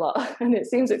seems like a lot, and it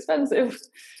seems expensive.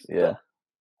 Yeah.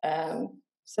 But,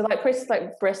 so like places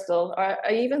like Bristol, or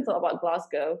I even thought about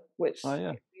Glasgow, which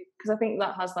because I think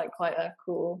that has like quite a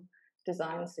cool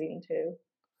design scene too.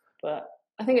 But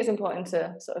I think it's important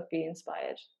to sort of be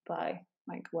inspired by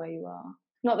like where you are.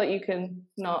 Not that you can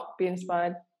not be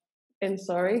inspired in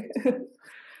Surrey.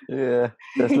 Yeah,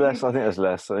 there's less. I think there's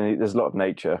less. I mean, there's a lot of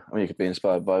nature. I mean, you could be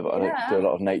inspired by, but I don't do a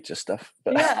lot of nature stuff.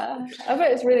 But yeah, I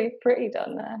bet it's really pretty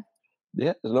down there.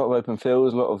 Yeah, there's a lot of open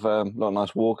fields, a lot of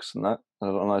nice walks and that, and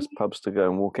a lot of nice pubs to go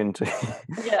and walk into.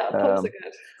 Yeah, pubs are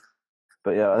good.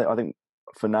 But yeah, I think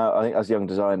for now, I think as young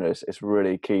designers, it's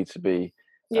really key to be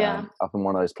up in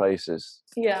one of those places.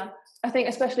 Yeah, I think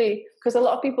especially because a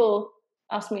lot of people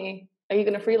ask me, "Are you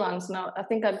going to freelance?" And I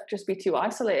think I'd just be too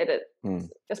isolated,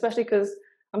 especially because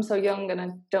I'm so young and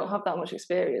I don't have that much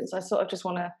experience. I sort of just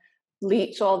want to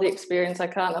leech all the experience I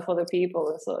can of other people,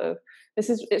 and sort of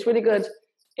it's really good.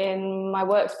 In my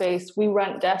workspace, we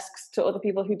rent desks to other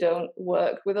people who don't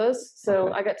work with us.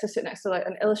 So I get to sit next to like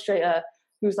an illustrator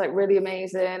who's like really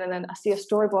amazing. And then I see a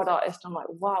storyboard artist. I'm like,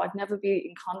 wow, I'd never be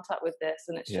in contact with this.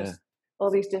 And it's just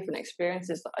all these different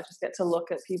experiences that I just get to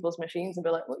look at people's machines and be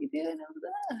like, what are you doing over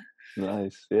there?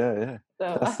 Nice. Yeah.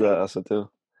 So that's a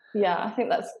deal. Yeah, I think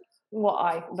that's what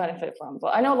I benefit from.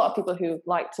 But I know a lot of people who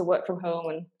like to work from home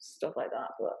and stuff like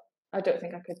that. But I don't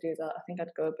think I could do that. I think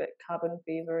I'd go a bit cabin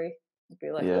fevery. Be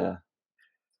like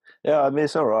I mean,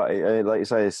 it's all right. Like you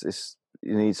say, it's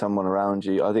you need someone around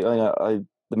you. I think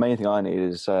the main thing I need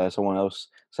is someone else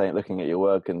looking at your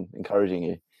work and encouraging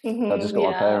you. I just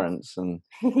got my parents, and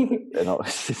they're not.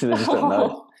 They just don't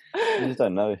know. They just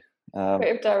don't know.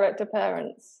 Creative director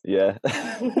parents. Yeah,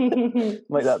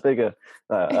 make that bigger.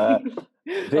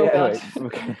 Anyway, we'll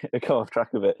go off track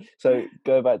a bit. So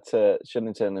go back to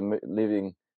Shillington and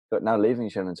leaving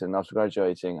Shillington after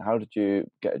graduating. How did you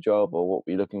get a job, or what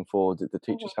were you looking for? Did the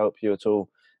teachers help you at all?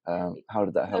 How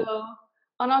did that help? So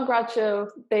on our grad show,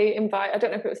 they invite, I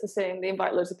don't know if it was the same, they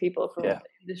invite loads of people from the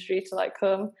industry to like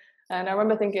come. And I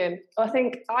remember thinking, I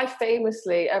think I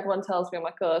famously, everyone tells me on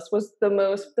my course, was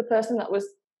the person that was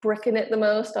bricking it the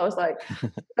most. I was like,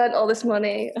 spent all this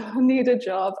money, I need a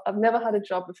job. I've never had a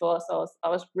job before, so I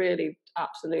was really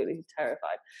absolutely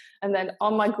terrified. And then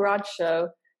on my grad show,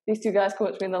 these two guys come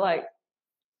up to me and they're like,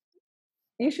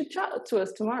 you should chat to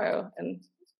us tomorrow and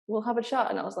we'll have a chat.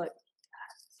 And I was like,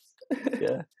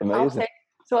 yeah, amazing.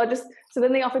 So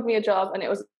then they offered me a job, and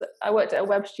I worked at a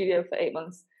web studio for 8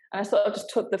 months, and I sort of just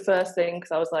took the first thing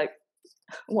because I was like,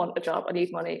 I want a job, I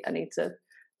need money, I need to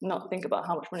not think about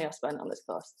how much money I've spent on this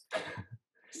course.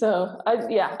 So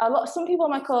some people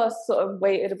on my course sort of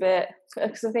waited a bit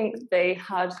because I think they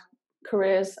had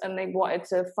careers and they wanted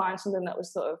to find something that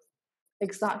was sort of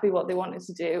exactly what they wanted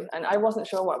to do, and I wasn't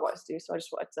sure what I wanted to do, so I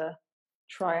just wanted to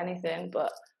try anything.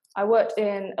 But I worked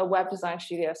in a web design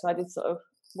studio, so I did sort of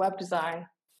web design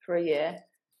for a year,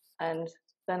 and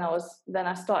then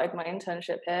I started my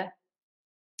internship here.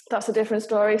 That's a different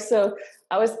story. So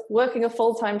I was working a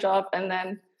full-time job, and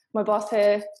then my boss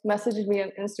here messaged me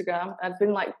on Instagram. I'd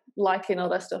been like liking all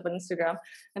their stuff on Instagram,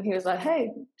 and he was like,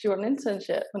 hey, do you want an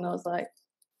internship? And I was like,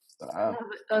 I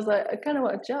I kind of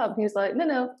want a job. He was like,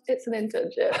 no, it's an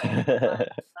internship. Like,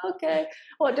 okay,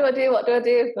 what do I do?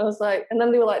 And I was like, and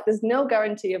then they were like, there's no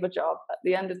guarantee of a job at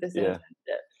the end of this internship.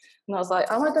 And I was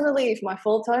like, am I going to leave my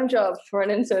full-time job for an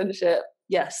internship?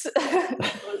 Yes. I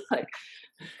was like,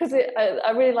 because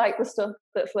I really liked the stuff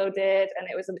that Flo did, and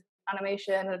it was an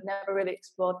animation. I'd never really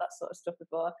explored that sort of stuff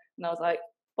before, and I was like,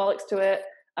 bollocks to it.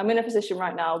 I'm in a position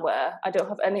right now where I don't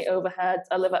have any overheads.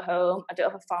 I live at home. I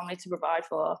don't have a family to provide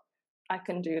for. I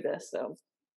can do this, so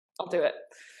I'll do it.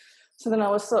 So then I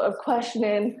was sort of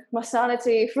questioning my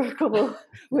sanity for a couple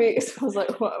weeks. I was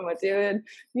like, what am I doing?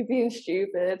 You're being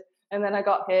stupid. And then I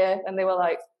got here and they were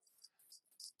like,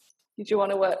 did you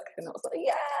want to work? And I was like,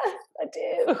 yeah, I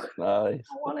do. Nice.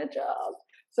 I want a job.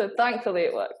 So thankfully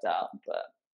it worked out. But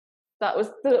that was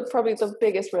probably the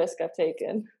biggest risk I've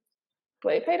taken.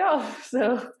 But it paid off.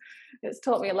 So it's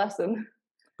taught me a lesson.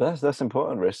 But that's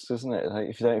important risks, isn't it? Like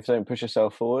if you don't push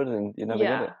yourself forward, then you never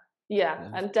get it. Yeah,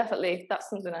 and definitely that's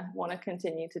something I want to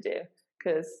continue to do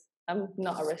because I'm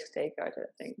not a risk taker, I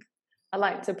don't think. I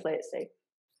like to play it safe.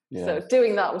 Yeah. So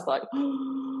doing that was like,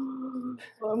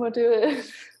 what am I doing?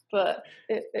 But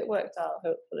it worked out,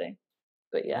 hopefully.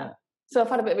 But yeah. So I've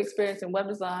had a bit of experience in web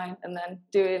design and then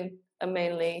doing a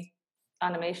mainly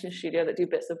animation studio that do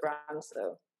bits of brands.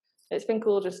 So it's been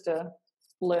cool just to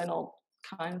learn all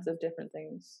kinds of different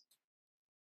things.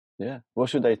 Yeah.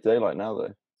 What's your day-to-day like now,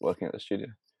 though, working at the studio?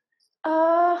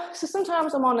 So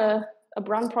sometimes I'm on a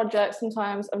brand project.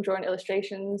 Sometimes I'm drawing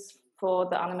illustrations for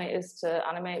the animators to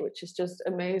animate, which is just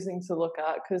amazing to look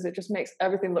at because it just makes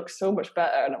everything look so much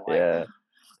better. And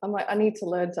I'm like, I need to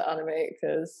learn to animate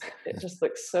because it just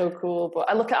looks so cool. But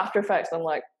I look at After Effects and I'm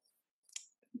like,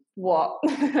 what?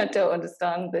 I don't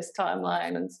understand this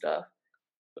timeline and stuff.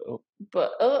 Oh.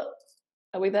 But are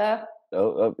we there?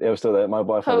 Oh, yeah, we're still there. My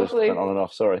Wi-Fi just went on and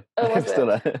off. Sorry. Oh, was still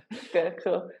it? there. Good,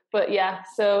 cool. But yeah,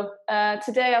 so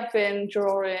today I've been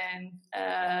drawing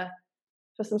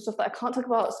for some stuff that I can't talk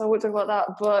about, so I won't talk about that.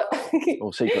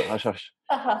 But secret, hush, hush.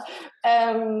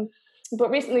 But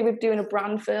recently we're doing a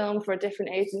brand film for a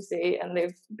different agency, and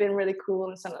they've been really cool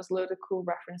and sent us a load of cool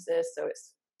references. So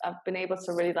I've been able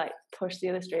to really like push the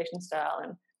illustration style,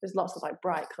 and there's lots of like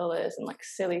bright colors and like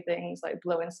silly things like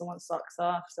blowing someone's socks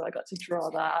off. So I got to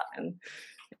draw that, and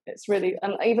it's really,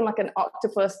 and even like an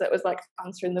octopus that was like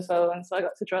answering the phone. So I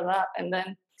got to draw that. And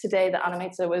then today the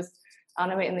animator was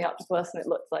animating the octopus and it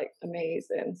looked like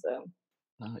amazing. So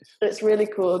nice. It's really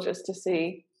cool just to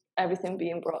see everything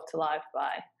being brought to life by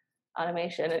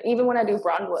animation. And even when I do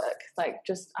brand work, like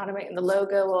just animating the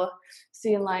logo or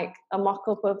seeing like a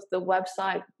mock-up of the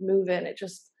website moving, it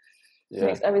just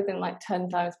makes everything like 10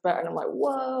 times better. And I'm like,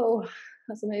 whoa,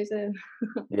 that's amazing.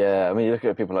 Yeah, I mean, you look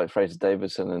at people like Fraser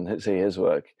Davidson and see his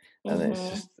work, and it's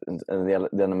just, and the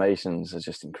animations are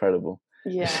just incredible.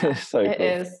 Yeah, so it cool.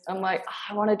 is. I'm like,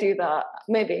 I want to do that.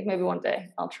 Maybe one day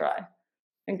I'll try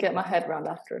and get my head around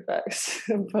After Effects.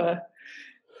 But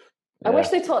I wish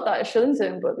they taught that at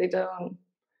Shillington, but they don't.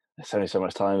 There's only so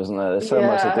much time, isn't there? There's so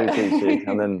much to do teach you,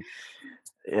 and then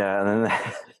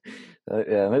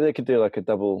maybe they could do like a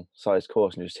double-sized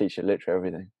course and just teach you literally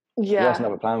everything. Yeah, that's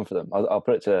another plan for them. I'll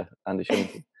put it to Andy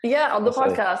Shillington. Yeah, on the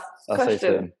podcast. I'll say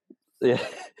to him,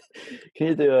 can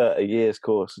you do a year's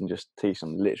course and just teach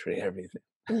them literally everything?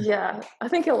 Yeah, I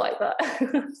think he'll like that.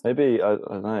 Maybe I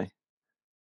don't know.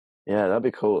 Yeah, that'd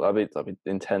be cool. That'd be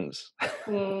intense.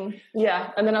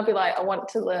 Yeah, and then I'll be like, I want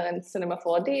to learn Cinema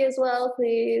 4D as well,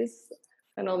 please,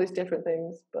 and all these different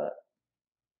things. But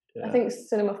I think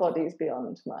Cinema 4D is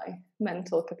beyond my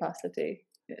mental capacity.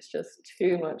 It's just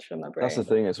too much for my brain. That's the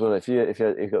thing as well. If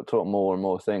you got taught more and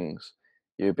more things,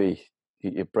 your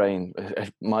brain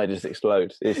might just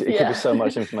explode. It could be so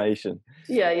much information.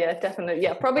 Yeah, definitely.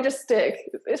 Yeah, probably just stick.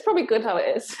 It's probably good how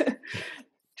it is.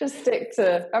 Just stick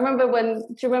to. Do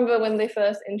you remember when they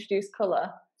first introduced colour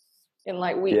in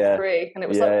like week 3, and it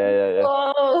was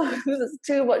whoa, this is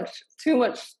too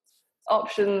much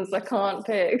options. I can't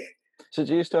pick. So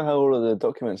do you still have all of the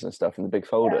documents and stuff in the big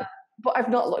folder? Yeah, but I've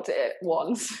not looked at it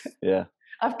once. Yeah.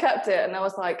 I've kept it, and I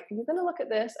was like, "You're going to look at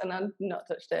this," and I've not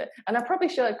touched it. And I probably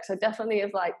should, because I definitely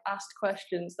have like asked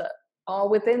questions that are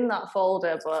within that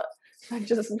folder, but I'm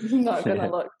just not going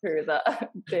to look through that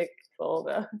big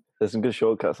folder. There's some good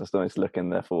shortcuts I still need to look in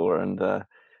there for, and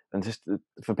just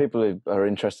for people who are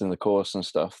interested in the course and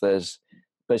stuff. There's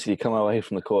basically come away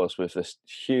from the course with this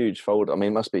huge folder. I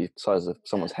mean, it must be the size of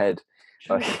someone's head.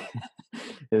 Like,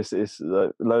 it's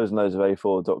loads and loads of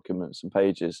A4 documents and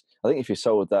pages. I think if you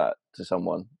sold that to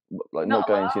someone, like not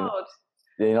going to,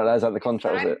 that's like the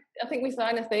contract, was it? I think we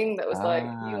signed a thing that was like,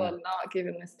 you are not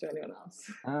giving this to anyone else.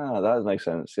 That makes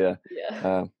sense. Yeah.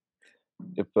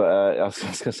 But I was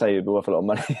going to say it'd be worth a lot of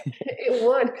money. It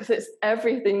would, because it's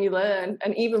everything you learn,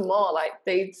 and even more. Like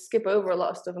they skip over a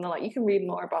lot of stuff, and they're like, you can read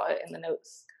more about it in the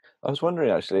notes. I was wondering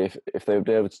actually if they would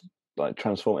be able to like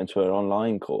transform it into an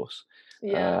online course.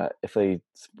 If they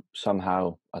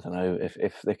somehow, I don't know,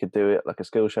 if they could do it like a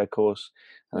Skillshare course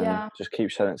and just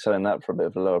keep selling that for a bit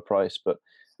of a lower price, but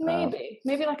maybe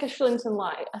like a Shillington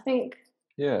Light. I think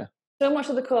so much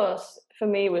of the course for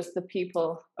me was the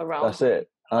people around. That's it.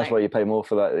 That's why you pay more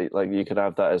for that. Like you could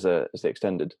have that as the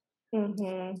extended.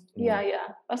 Yeah.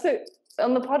 That's it.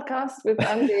 On the podcast with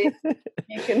Andy,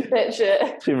 you can pitch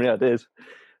it. Too many ideas.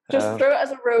 Just throw it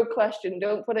as a rogue question.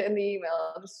 Don't put it in the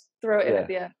email. Just throw it in at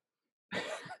the end.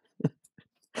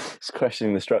 It's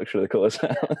questioning the structure of the course.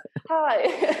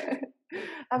 Hi,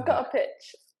 I've got a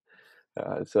pitch.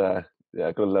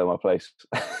 I've got to learn my place.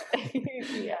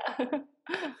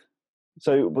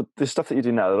 So the stuff that you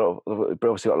do now,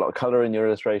 obviously got a lot of colour in your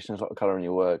illustrations, a lot of colour in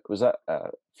your work. Was that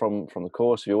from the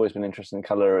course? Have you always been interested in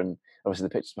colour? And obviously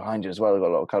the pictures behind you as well have got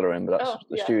a lot of colour in, but that's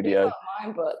the studio. These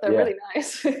aren't mine, but they're really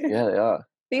nice. Yeah, they are.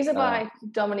 These are by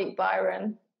Dominique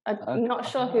Byron. I'm not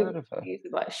sure who these are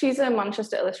by. She's a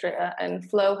Manchester illustrator, and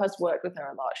Flo has worked with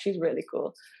her a lot. She's really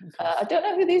cool. Okay. I don't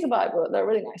know who these are by, but they're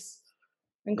really nice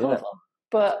and colourful.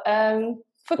 But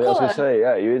for colour, I was going to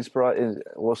say, you inspired.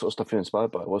 What sort of stuff are you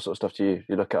inspired by? What sort of stuff do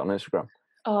you look at on Instagram?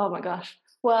 Oh my gosh!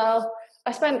 Well,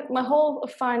 I spent my whole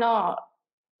fine art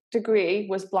degree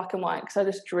was black and white because I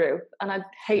just drew, and I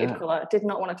hated colour. I did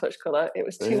not want to touch colour. It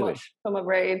was too much for my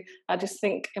brain. I just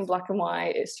think in black and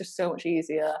white. It's just so much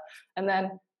easier. And then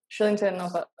Shillington, I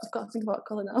was like, I've got to think about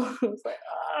colour now. I was like,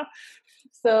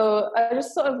 So I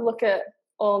just sort of look at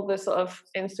all the sort of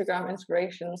Instagram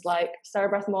inspirations, like Sarah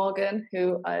Beth Morgan,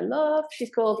 who I love. She's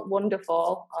called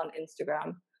Wonderfall on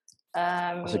Instagram.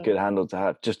 That's a good handle to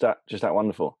have. Just that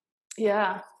wonderful.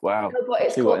 Yeah. Wow. But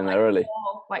it's called in there early.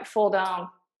 Fall down.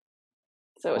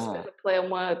 So it's a bit of a play on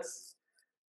words.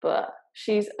 But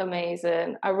she's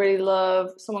amazing. I really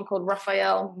love someone called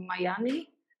Raphael Mayani,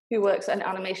 who works at an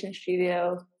animation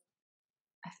studio,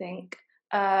 I think.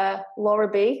 Laura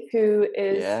B, who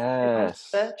is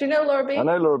do you know Laura B? I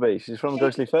know Laura B. She's from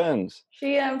Ghostly Ferns.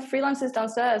 She freelances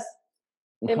downstairs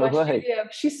in my studio.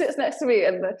 She sits next to me,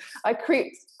 and I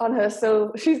creeped on her,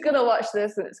 so she's gonna watch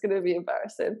this, and it's gonna be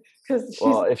embarrassing because.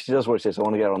 Well, if she does watch this, I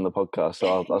want to get her on the podcast,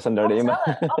 so I'll send her an email.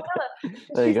 I'll tell her.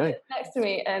 There you go. Next to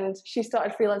me, and she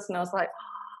started freelancing. And I was like,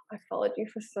 I followed you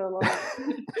for so long.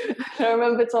 I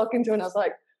remember talking to her, and I was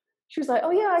like. She was like,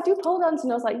 oh, yeah, I do pole dance.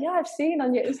 And I was like, yeah, I've seen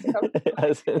on your Instagram. I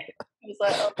was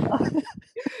like, oh,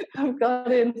 I've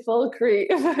got in full creep.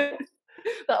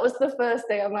 That was the first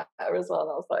day I met her as well. And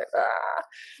I was like,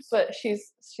 But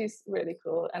she's really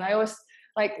cool. And I always,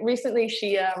 recently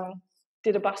she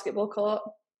did a basketball court.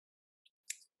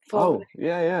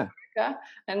 Yeah.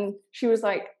 And she was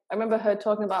like, I remember her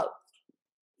talking about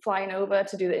flying over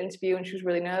to do the interview, and she was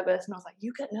really nervous. And I was like,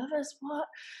 you get nervous? What?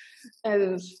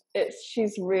 And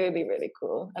she's really, really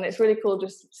cool, and it's really cool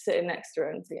just sitting next to her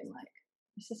and being like,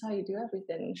 this is how you do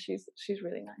everything. She's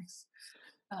really nice.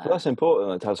 Well, that's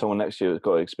important to have someone next to you who's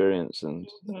got experience, and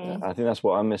I think that's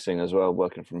what I'm missing as well,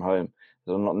 working from home.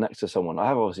 I'm not next to someone. I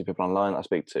have obviously people online I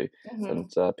speak to, and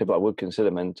people I would consider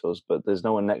mentors, but there's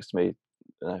no one next to me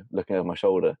looking over my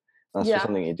shoulder. That's just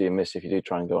something you do miss if you do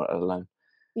try and go out alone.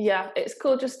 Yeah, it's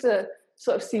cool just to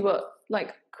sort of see what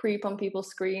creep on people's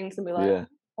screens and be like,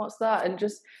 what's that? And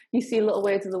just you see little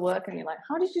ways of the work, and you're like,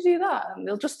 how did you do that? And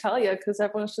they'll just tell you because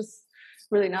everyone's just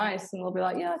really nice, and they'll be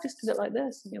like, yeah, I just did it like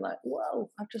this, and you're like, whoa,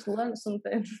 I've just learned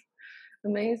something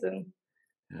amazing.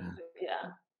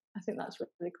 Yeah, I think that's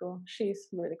really cool. She's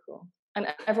really cool, and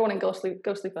everyone in Ghostly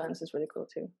Ferns is really cool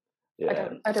too.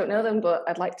 I don't know them, but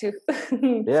I'd like to.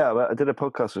 I did a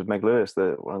podcast with Meg Lewis.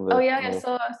 I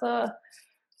saw.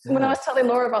 When I was telling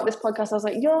Laura about this podcast, I was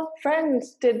like, your friend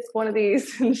did one of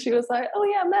these. And she was like, oh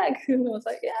yeah, Meg. And I was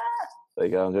like, yeah. There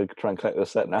you go. I'm going to try and collect the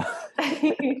set now.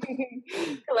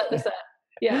 Collect the set.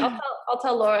 Yeah, I'll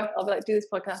tell Laura. I'll be like, do this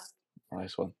podcast.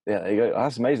 Nice one. Yeah, there you go.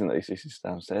 That's amazing that she's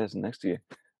downstairs and next to you.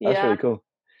 That's really cool.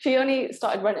 She only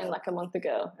started renting a month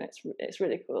ago. And it's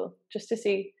really cool just to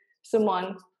see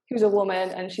someone who's a woman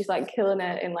and she's killing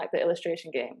it in the illustration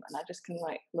game. And I just can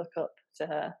look up to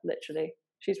her, literally.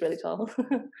 She's really tall.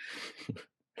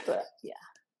 But yeah.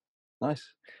 Nice.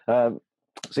 So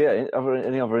yeah,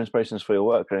 any other inspirations for your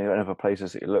work, or any other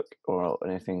places that you look, or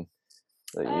anything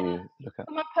that you look at?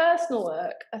 For my personal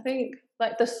work, I think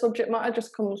the subject matter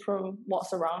just comes from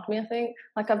what's around me. I think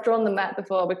I've drawn the Met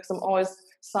before because I'm always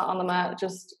sat on the Met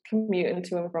just commuting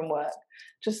to and from work.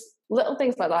 Just little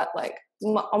things like that.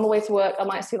 On the way to work, I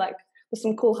might see there's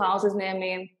some cool houses near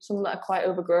me and some that are quite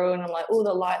overgrown. I'm like, oh,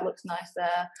 the light looks nice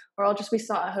there. Or I'll just be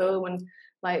sat at home and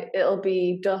it'll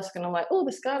be dusk and I'm like, oh,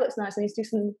 the sky looks nice. I need to do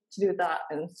something to do with that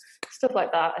and stuff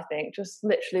like that. I think just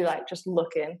literally just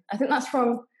looking. I think that's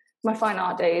from my fine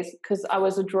art days because I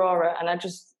was a drawer and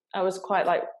I was quite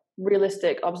like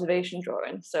realistic observation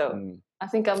drawing. So I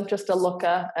think I'm just a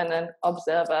looker and an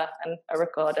observer and a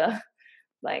recorder.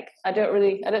 Like I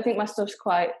don't think my stuff's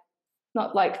quite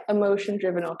not like emotion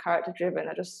driven or character driven.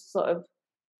 I just sort of,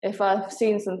 if I've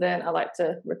seen something, I like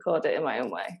to record it in my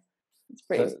own way. It's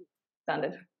pretty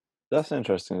standard. That's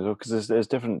interesting as well, because there's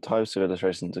different types of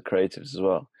illustrations of creatives as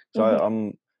well. So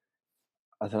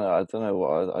I don't know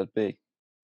what I'd be.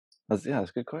 That's a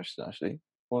good question actually.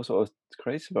 What sort of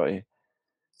creative are you?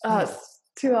 Oh, it's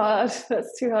too hard.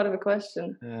 That's too hard of a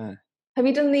question. Yeah. Have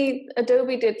you done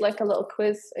Adobe did like a little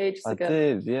quiz ages ago? I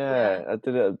did, yeah. I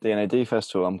did it at the NAD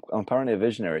festival. I'm apparently a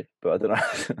visionary, but I don't know,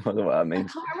 I don't know what that means.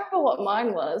 I can't remember what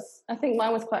mine was. I think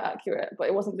mine was quite accurate, but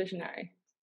it wasn't visionary.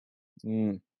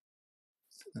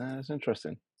 That's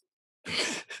interesting.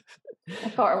 I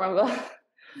can't remember.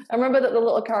 I remember that the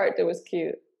little character was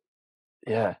cute.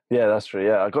 Yeah, that's true.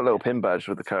 Yeah, I got a little pin badge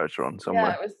with the character on somewhere.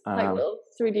 Yeah, it was like little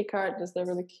 3D characters. They're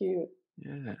really cute.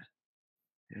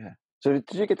 Yeah. So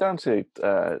did you get down to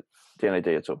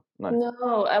DNAD at all?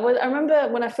 No, I remember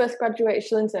when I first graduated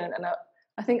Shillington, and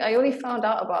I think I only found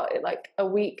out about it like a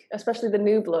week, especially the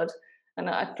New Blood. And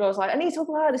I was like, I need to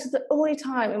apply. This is the only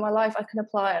time in my life I can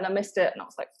apply, and I missed it. And I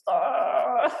was like,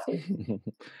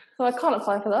 so I can't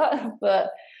apply for that.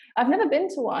 But I've never been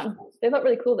to one. They look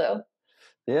really cool though.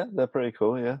 Yeah, they're pretty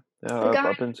cool. Yeah,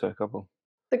 I've been to a couple.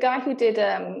 The guy who did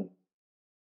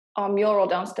our mural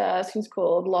downstairs, who's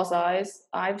called Loz Ives,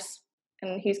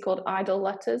 and he's called Idle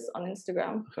Letters on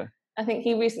Instagram. Okay. I think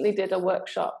he recently did a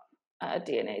workshop at a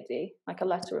DNAD, like a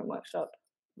lettering workshop.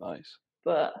 Nice.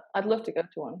 But I'd love to go to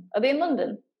one. Are they in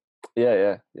London?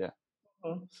 Yeah.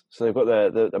 So they've got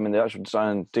the actual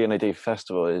design DNAD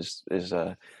festival is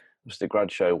the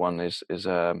grad show one is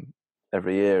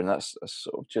every year, and that's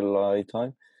sort of July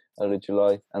time, early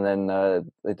July, and then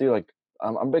they do like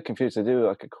I'm a bit confused. They do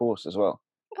like a course as well.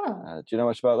 Oh. Do you know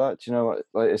much about that? Do you know what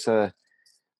like it's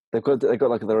they've got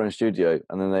like their own studio,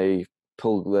 and then they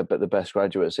pull the best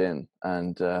graduates in,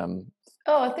 and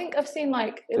I think I've seen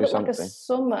like it looked like a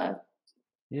summer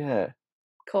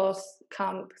course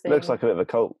camp thing. It looks like a bit of a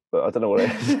cult, but I don't know what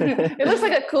it is. It looks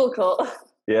like a cool cult.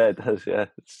 Yeah, it does. Yeah,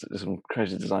 it's some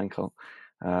crazy design cult.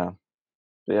 But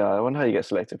yeah, I wonder how you get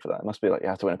selected for that. It must be like you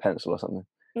have to win a pencil or something.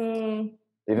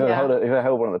 Have you ever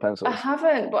held one of the pencils? I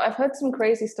haven't, but I've heard some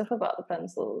crazy stuff about the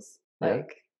pencils.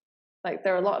 Like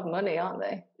they're a lot of money, aren't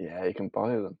they? Yeah, you can buy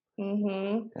them.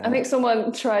 Yeah. I think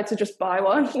someone tried to just buy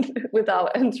one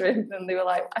without entering, and they were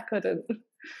like, I couldn't.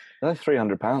 They're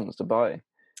 £300 to buy.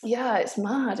 Yeah, it's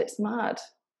mad. It's mad.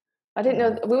 I didn't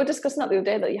know. We were discussing that the other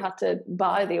day that you had to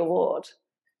buy the award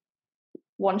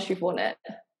once you've won it,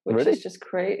 which is just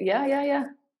crazy. Yeah.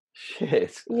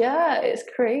 Shit. Yeah, it's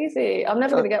crazy. I'm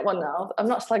never going to get one now. I'm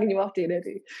not slagging you off,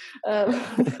 DNAD. I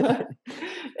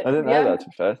didn't know that, to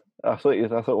be fair. I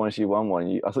thought once you won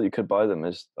one, I thought you could buy them.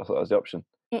 I thought that was the option.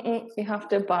 You have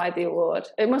to buy the award.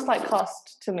 It must like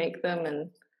cost to make them and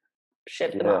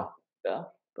ship them out. Yeah,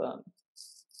 but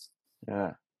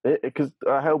yeah, because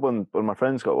I held one when my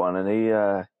friend's got one, and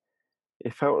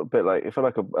it felt a bit like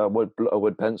a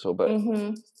wood pencil, but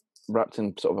wrapped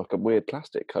in sort of like a weird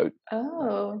plastic coat.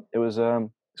 Oh, it was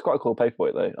it's quite a cool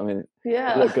paperweight though. I mean,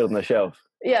 yeah, it looked good on the shelf.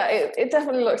 Yeah, it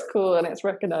definitely looks cool and it's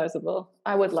recognizable.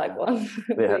 I would like one.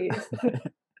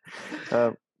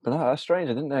 But no, that's strange.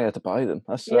 I didn't know you had to buy them.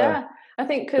 That's I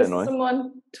think because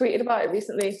someone tweeted about it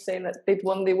recently saying that they'd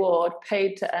won the award,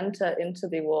 paid to enter into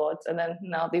the awards, and then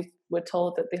now they were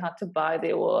told that they had to buy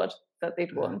the award that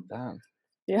they'd won. Damn.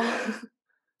 Yeah.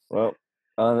 Well,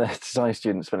 the design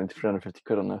students spending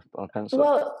 £350 on a pencil.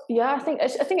 Well, yeah, I think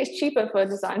it's cheaper for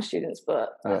design students, but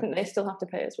I think they still have to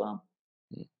pay as well,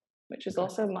 which is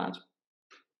also mad.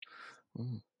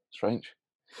 Strange.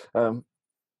 But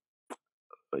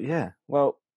yeah,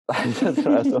 well,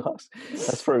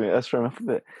 that's thrown me off a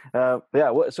bit. But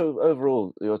yeah, so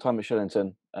overall, your time at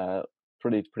Shillington,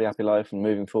 pretty happy life, and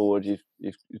moving forward, you've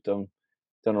done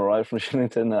all right from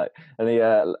Shillington.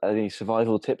 Any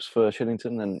survival tips for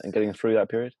Shillington and getting through that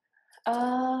period?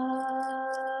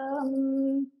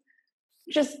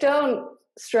 Just don't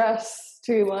stress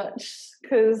too much,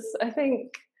 because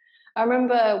I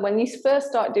remember when you first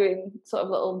start doing sort of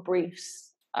little briefs,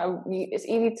 it's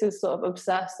easy to sort of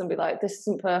obsess and be like, this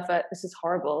isn't perfect, this is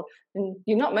horrible, and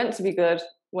you're not meant to be good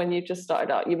when you just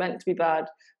started out. You're meant to be bad.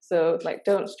 So like,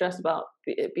 don't stress about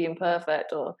it being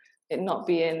perfect or it not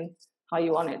being how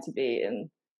you want it to be, and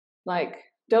like,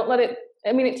 don't let it.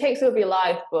 I mean, it takes over your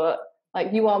life, but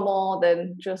like, you are more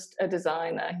than just a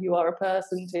designer. You are a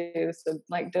person too. So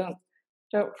like, don't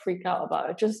freak out about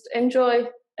it. Just enjoy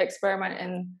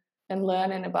experimenting and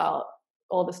learning about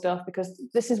all the stuff, because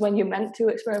this is when you're meant to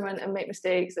experiment and make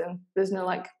mistakes, and there's no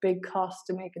like big cost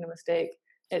to making a mistake.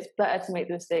 It's better to make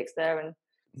the mistakes there and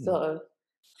sort of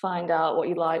find out what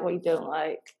you like, what you don't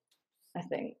like, I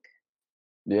think.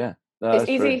 Yeah, no, It's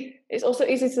easy. It's also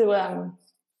easy to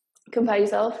compare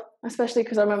yourself, especially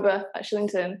because I remember at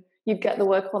Shillington, you'd get the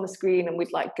work up on the screen and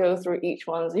we'd like go through each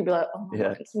one. So you'd be like, oh,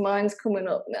 mine's coming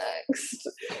up next.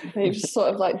 And you just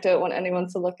sort of like don't want anyone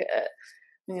to look at it.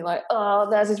 And you're like, oh,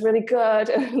 theirs is really good.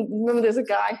 And remember there's a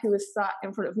guy who was sat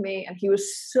in front of me and he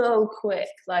was so quick.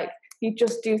 Like he'd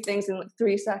just do things in like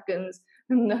 3 seconds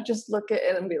and I'd just look at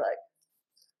it and be like,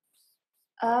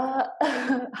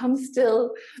 I'm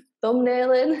still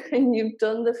thumbnailing and you've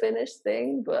done the finished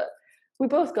thing. But we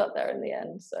both got there in the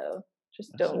end. So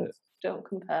just don't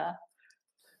compare.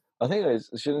 I think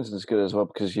Shillington's good as well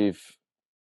because you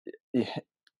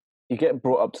get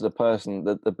brought up to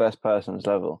the best person's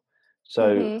level.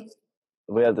 So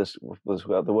we had this was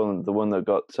the one that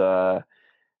got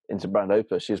into Brand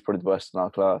Opus. She was probably the best in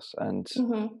our class, and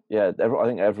I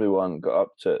think everyone got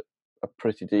up to a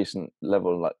pretty decent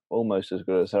level, like almost as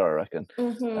good as her, I reckon.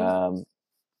 And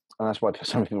that's why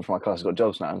some people from my class have got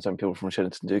jobs now, and some people from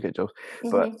Shillington do get jobs.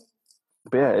 But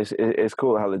yeah, it's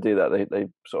cool how they do that. They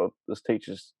sort of, as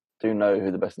teachers do know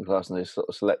who the best in the class, and they sort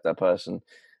of select that person.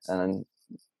 And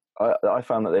I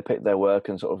found that they picked their work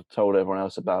and sort of told everyone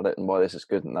else about it and why this is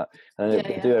good and that. And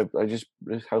they just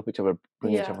help each other,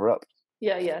 bring each other up.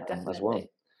 Yeah, definitely. As well.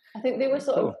 I think they were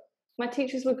sort of, my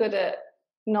teachers were good at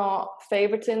not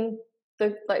favoriting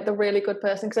the really good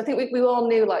person, because I think we all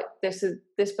knew like this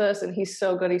person, he's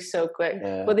so good, he's so quick.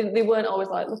 But they weren't always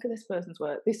like, look at this person's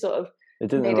work. They sort of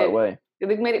did it in the right way.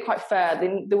 They made it quite fair.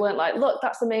 They weren't like, look,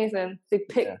 that's amazing. They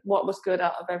picked what was good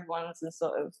out of everyone's and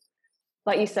sort of,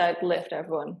 like you said, lift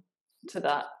everyone to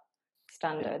that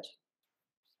standard.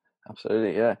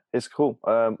 Absolutely, yeah. It's cool.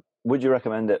 Would you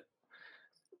recommend it?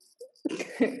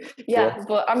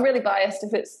 But I'm really biased.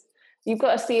 You've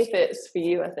got to see if it's for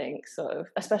you, I think, sort of,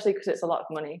 especially because it's a lot of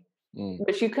money,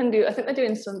 which you can do. I think they're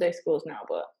doing Sunday schools now,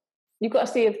 but you've got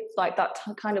to see if like that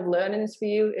kind of learning is for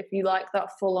you, if you like that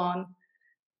full on,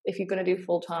 if you're going to do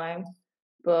full time.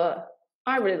 But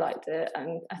I really liked it,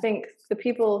 and I think the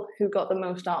people who got the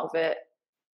most out of it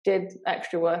did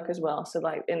extra work as well. So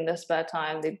like in their spare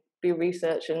time, they'd be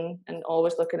researching and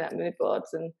always looking at mood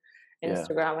boards and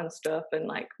Instagram and stuff, and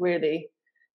like really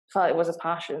felt it was a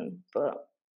passion. But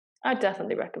I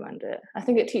definitely recommend it. I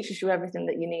think it teaches you everything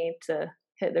that you need to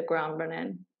hit the ground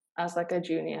running as like a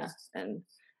junior, and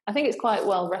I think it's quite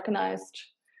well recognized,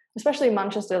 especially in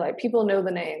Manchester. Like people know the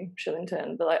name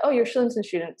Shillington. They're like, oh, you're a Shillington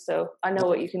student, so I know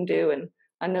what you can do and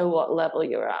I know what level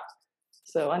you're at,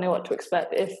 so I know what to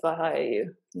expect if I hire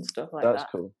you and stuff like that.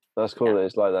 That's cool that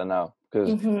it's like that now,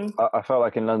 because I felt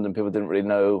like in London people didn't really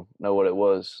know what it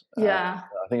was. I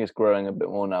think it's growing a bit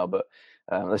more now, but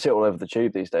they see it all over the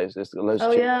tube these days. There's loads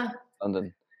of tubes in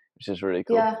London, which is really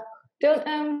cool. Yeah.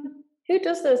 Who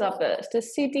does those adverts?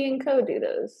 Does CD & Co do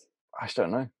those? I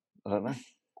don't know.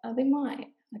 They might.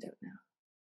 I don't know.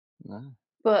 No.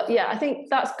 But yeah, I think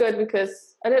that's good,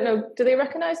 because I don't know, do they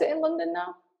recognise it in London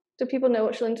now? Do people know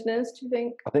what Shillington is, do you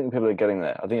think? I think people are getting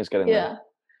there. I think it's getting there. Yeah,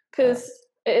 because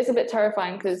it is a bit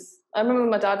terrifying, because I remember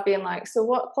my dad being like, so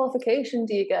what qualification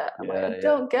do you get? I'm like, I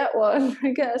don't get one.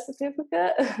 I get a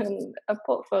certificate and a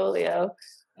portfolio,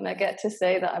 and I get to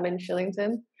say that I'm in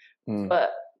Shillington.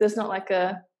 But there's not like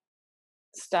a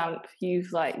stamp,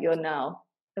 you're now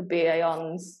a BA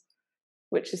Hons,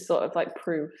 which is sort of like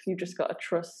proof. You've just got to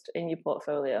trust in your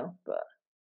portfolio. But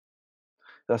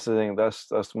that's the thing.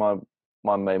 That's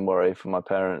my main worry for my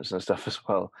parents and stuff as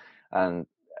well. And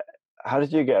how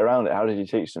did you get around it? How did you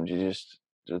teach them? Did you just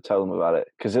tell them about it?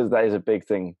 Because that is a big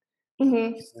thing.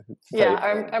 Yeah,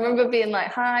 I remember being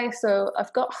like, hi, so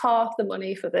I've got half the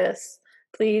money for this.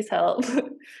 Please help.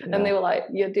 And they were like,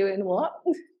 you're doing what?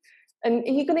 And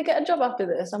are you going to get a job after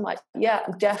this? I'm like, yeah,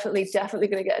 I'm definitely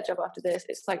going to get a job after this.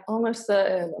 It's like almost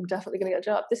certain I'm definitely going to get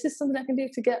a job. This is something I can do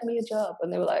to get me a job.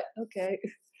 And they were like, okay.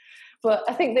 But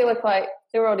I think they were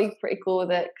already pretty cool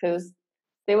with it, because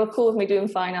they were cool with me doing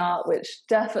fine art, which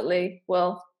definitely,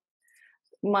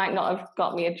 might not have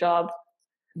got me a job.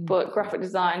 But graphic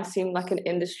design seemed like an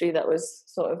industry that was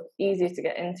sort of easier to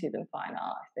get into than fine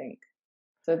art, I think.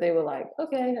 So they were like,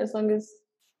 okay, as long as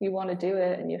you want to do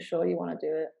it and you're sure you want to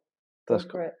do it, that's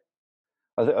great.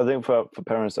 I think for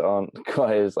parents that aren't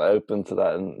quite as open to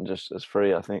that and just as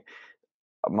free, I think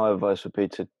my advice would be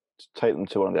to take them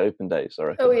to one of the open days, I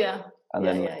reckon. Oh yeah. And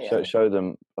then show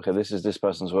them, okay, this is this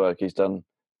person's work. He's done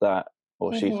that,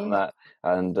 or she's done that,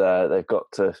 and they've got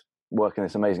to work in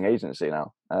this amazing agency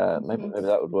now. Maybe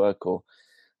that would work, or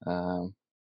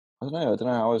I don't know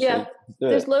how else Yeah, do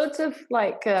there's it. loads of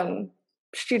like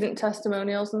student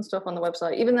testimonials and stuff on the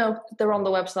website, even though they're on the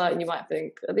website and you might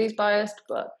think, are these biased?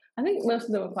 But I think most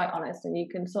of them are quite honest, and you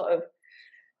can sort of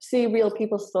see real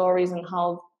people's stories and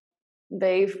how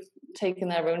they've taken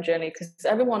their own journey, because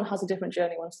everyone has a different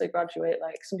journey once they graduate.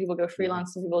 Like some people go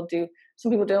freelance, some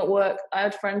people don't work. I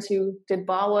had friends who did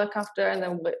bar work after and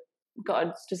then got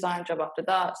a design job after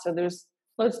that. So there's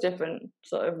loads of different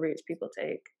sort of routes people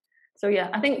take. So yeah,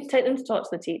 I think take them to talk to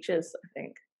the teachers, I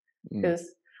think, because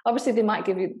obviously they might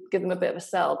give them a bit of a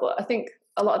sell, but I think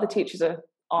a lot of the teachers are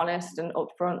honest and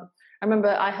upfront. I remember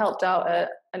I helped out at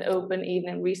an open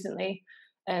evening recently,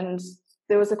 and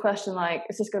there was a question like,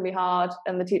 is this going to be hard?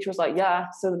 And the teacher was like, yeah,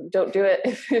 so don't do it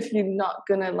if you're not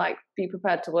going to like be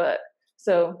prepared to work.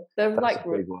 So they're That's like a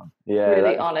big one. Yeah,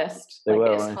 really honest. they like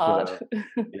were it's honest hard.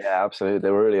 Yeah, absolutely.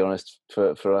 They were really honest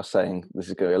for us, saying this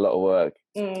is going to be a lot of work,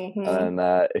 Mm-hmm.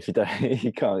 and if you don't,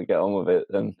 you can't get on with it,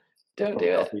 then Don't do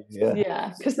it. Yeah,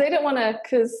 Yeah, because they don't want to.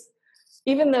 Because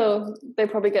even though they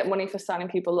probably get money for signing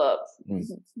people up,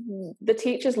 the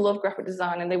teachers love graphic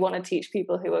design and they want to teach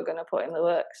people who are going to put in the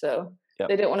work. So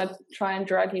they don't want to try and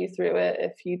drag you through it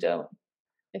if you don't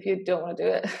want to do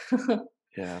it.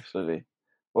 Yeah, absolutely.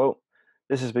 Well,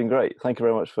 this has been great. Thank you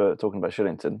very much for talking about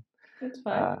Shillington. That's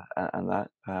fine. And that.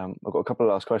 I've got a couple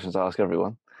of last questions to ask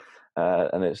everyone,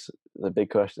 and it's the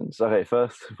big questions. Okay,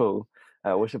 first of all,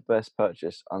 what's your best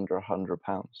purchase under £100?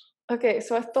 Okay,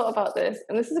 so I thought about this,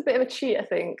 and this is a bit of a cheat, I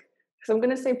think, because I'm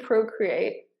going to say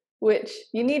Procreate, which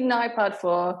you need an iPad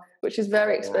for, which is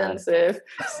very expensive.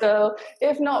 So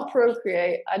if not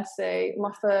Procreate, I'd say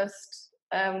my first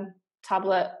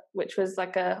tablet, which was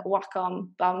like a Wacom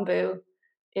Bamboo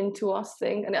Intuos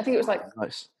thing, and I think it was like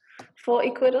nice.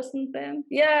 40 quid or something.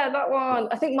 Yeah, that one.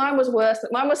 I think mine was worse.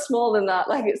 Mine was smaller than that.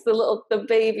 Like it's the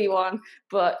baby one,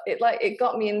 but it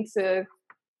got me into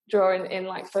drawing in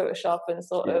like Photoshop and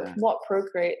sort of what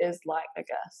Procreate is like, I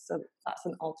guess. So that's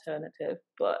an alternative,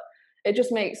 but it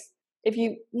just makes, if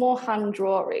you more hand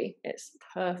drawery, it's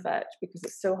perfect because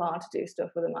it's so hard to do stuff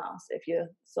with a mouse if you're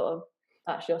sort of,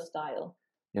 that's your style.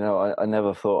 You know, I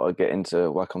never thought I'd get into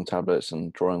Wacom tablets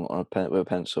and drawing on with a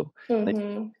pencil.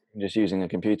 Just using a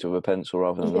computer with a pencil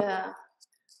rather than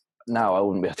now I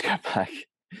wouldn't be able to go back.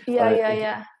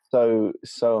 Yeah.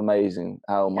 So amazing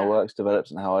how my work's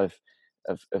developed and how I've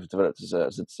developed as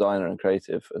a designer and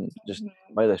creative, and just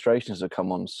my illustrations have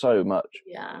come on so much.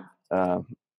 So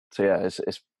yeah,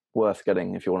 it's worth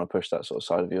getting if you want to push that sort of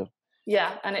side of you.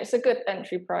 Yeah, and it's a good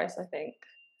entry price, I think.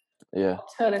 Yeah.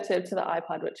 Alternative to the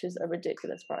iPad, which is a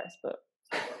ridiculous price, but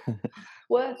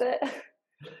worth it.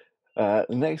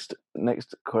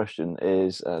 Next question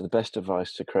is the best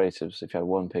advice to creatives, if you had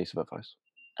one piece of advice.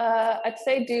 I'd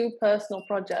say do personal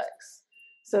projects.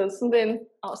 So something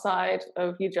outside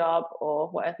of your job or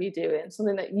whatever you're doing,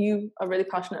 something that you are really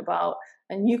passionate about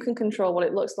and you can control what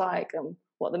it looks like and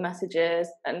what the message is.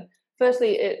 And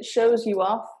firstly, it shows you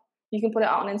off. You can put it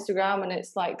out on Instagram and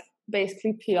it's like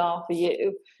basically PR for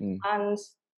you. And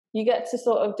you get to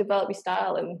sort of develop your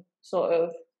style and sort of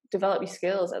develop your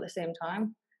skills at the same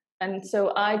time. And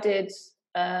so I did,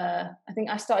 I think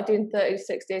I started doing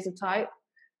 36 days of type,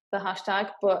 the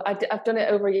hashtag, but I've done it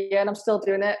over a year and I'm still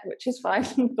doing it, which is fine.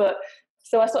 But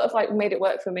so I sort of like made it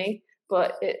work for me,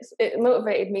 but it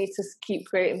motivated me to keep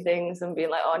creating things and being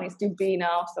like, oh, I need to do B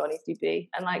now, so I need to do B.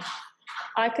 And like,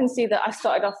 I can see that I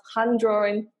started off hand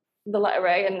drawing the letter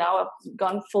A and now I've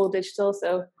gone full digital.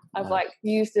 So I've like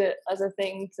used it as a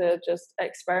thing to just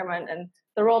experiment, and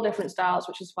they're all different styles,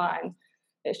 which is fine.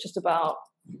 It's just about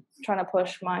trying to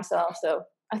push myself. So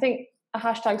I think a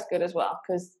hashtag's good as well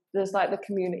because there's like the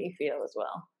community feel as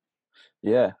well.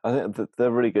 Yeah, I think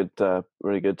they're really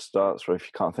good starts for if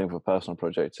you can't think of a personal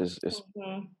project. Is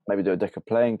maybe do a deck of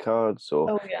playing cards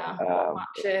or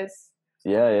matches.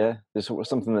 Yeah. There's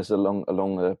something that's along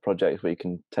the project where you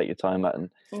can take your time at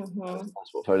and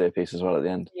portfolio piece as well at the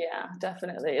end. Yeah,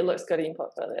 definitely. It looks good in your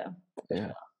portfolio.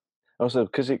 Yeah. Also,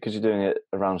 because you're doing it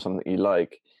around something that you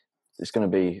like, it's going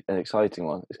to be an exciting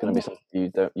one. It's going to be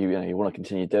something you want to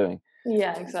continue doing.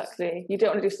 Yeah, exactly. You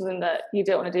don't want to do something that you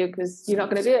don't want to do because you're not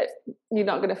going to do it. You're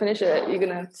not going to finish it. You're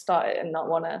going to start it and not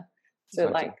want to. So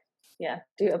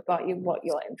do it about what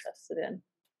you're interested in.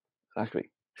 Exactly.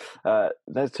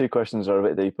 There's two questions that are a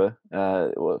bit deeper.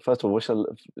 Well, first of all,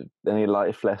 any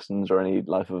life lessons or any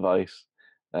life advice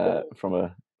from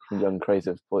a young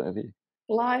creative point of view?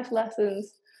 Life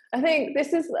lessons. I think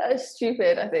this is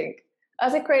stupid. I think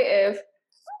as a creative,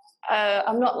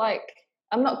 I'm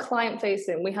not client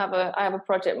facing. I have a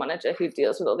project manager who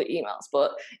deals with all the emails,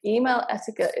 but email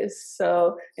etiquette is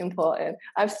so important.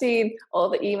 I've seen all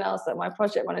the emails that my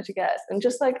project manager gets, and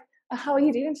just like how are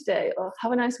you doing today? Or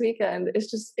have a nice weekend.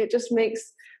 It just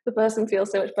makes the person feel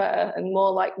so much better and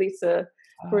more likely to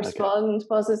respond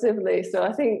positively. So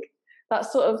I think that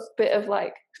sort of bit of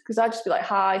like, because I just be like,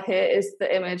 hi, here is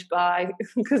the image, bye.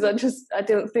 Because I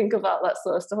don't think about that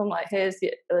sort of stuff. I'm like, here's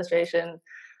the illustration,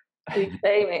 please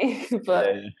pay me.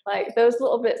 But like those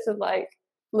little bits of like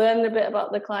learning a bit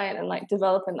about the client and like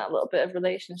developing that little bit of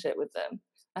relationship with them,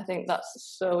 I think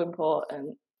that's so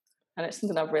important, and it's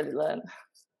something I've really learned.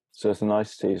 So it's the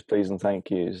niceties, please and thank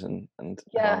yous, and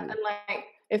yeah, and like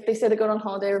if they say they're going on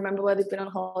holiday, remember where they've been on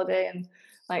holiday, and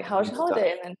like how's your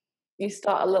holiday, and then you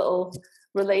start a little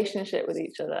relationship with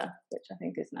each other, which I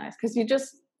think is nice, because you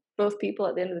just both people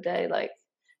at the end of the day, like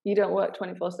you don't work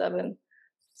 24/7,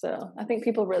 so I think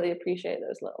people really appreciate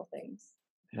those little things.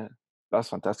 Yeah, that's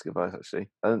fantastic advice, actually,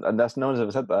 and that's no one's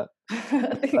ever said that.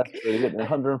 I think that's really good.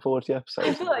 140 episodes.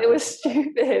 I feel like it was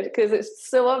stupid because it's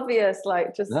so obvious,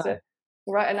 like just to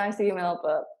write a nice email.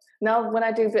 But now when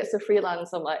I do bits of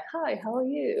freelance, I'm like, hi, how are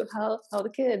you? How are the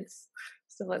kids?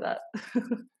 Stuff like that.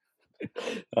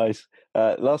 Nice.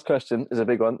 Last question is a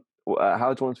big one.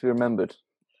 How do you want to be remembered?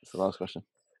 That's the last question.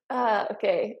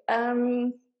 Okay.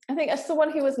 I think as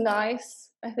someone who was nice,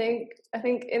 I think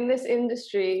in this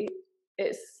industry,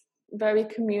 it's very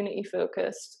community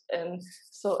focused and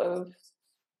sort of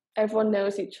everyone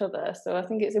knows each other. So I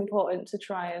think it's important to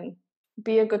try and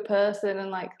be a good person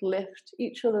and like lift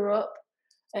each other up.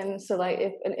 And so like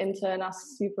if an intern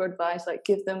asks you for advice, like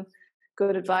give them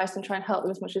good advice and try and help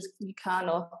them as much as you can,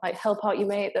 or like help out your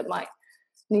mate that might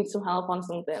need some help on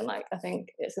something. Like I think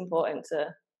it's important to,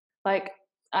 like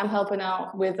I'm helping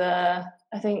out with I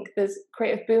think there's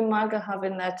Creative Boom Mag are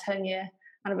having their 10-year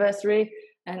anniversary,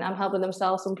 and I'm helping them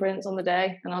sell some prints on the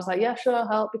day, and I was like, yeah, sure, I'll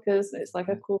help, because it's like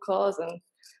a cool cause and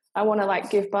I want to like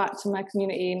give back to my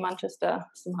community in Manchester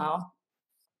somehow.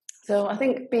 So I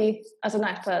think be as a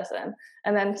nice person,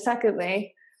 and then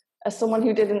secondly, as someone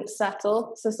who didn't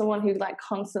settle, so someone who like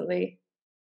constantly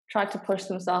tried to push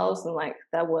themselves and like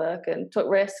their work and took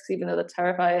risks even though they're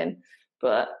terrifying,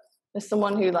 but as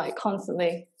someone who like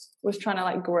constantly was trying to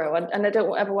like grow, and I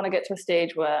don't ever want to get to a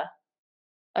stage where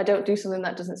I don't do something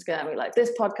that doesn't scare me. Like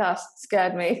this podcast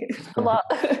scared me a lot.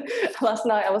 Last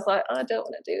night I was like, oh, I don't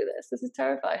want to do this. This is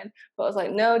terrifying. But I was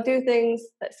like, no, do things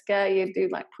that scare you. Do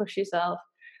like push yourself.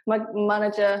 My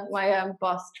manager, my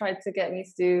boss tried to get me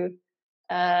to do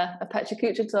a Pecha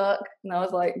Kucha talk, and I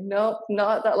was like, nope,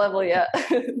 not at that level yet.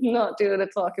 Not doing a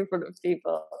talk in front of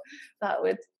people. That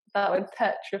would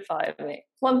petrify me.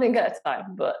 One thing at a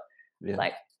time, but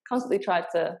like constantly try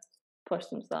to push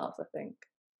themselves, I think.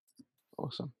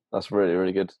 Awesome. That's really,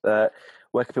 really good.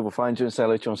 Where can people find you and say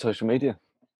hello to you on social media?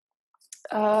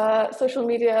 Social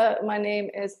media, my name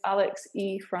is Alex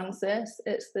E. Francis.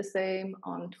 It's the same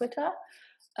on Twitter.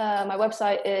 My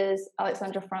website is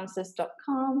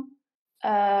alexandrafrancis.com.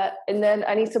 And then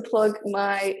I need to plug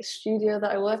my studio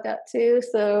that I work at too.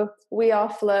 So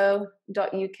weareflow.uk,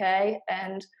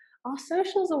 and our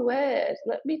socials are weird.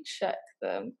 Let me check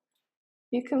them.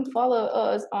 You can follow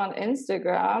us on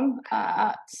Instagram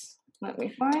at, let me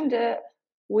find it,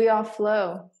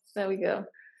 weareflow. There we go.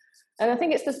 And I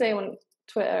think it's the same on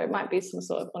Twitter. It might be some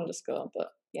sort of underscore, but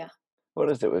yeah. What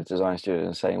is it with design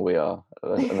students saying we are?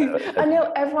 I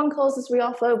know everyone calls us We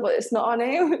Are Flow, but it's not our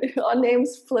name. Our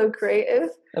name's Flow Creative.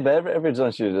 Yeah, but every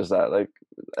design student does that. Like,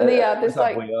 there's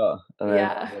like we are. And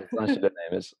then the design student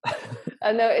name is.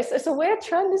 I know it's a weird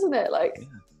trend, isn't it? Like,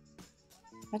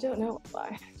 I don't know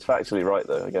why. It's factually right,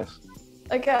 though.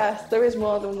 I guess there is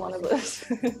more than one of us.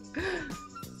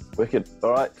 Wicked.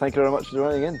 All right. Thank you very much for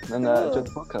joining in and enjoy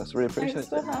the podcast. Really appreciate it.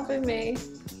 Thanks for having me.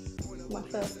 My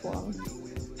first one.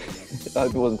 I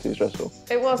hope it wasn't too stressful.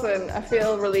 It wasn't. I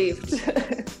feel relieved.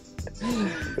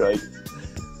 Great.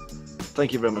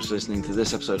 Thank you very much for listening to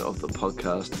this episode of the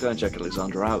podcast. Go and check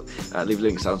Alexandra out. Leave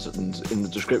links down in the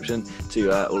description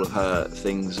to all of her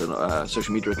things and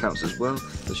social media accounts as well,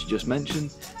 that she just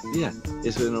mentioned. Yeah,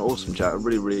 it's been an awesome chat. I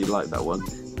really, really like that one.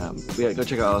 Go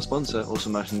check out our sponsor,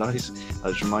 Awesome Merchandise. That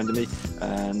just reminded me.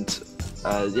 And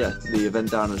the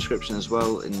event down in the description as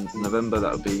well in November.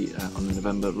 That would be on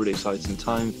November. Really exciting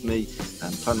time for me.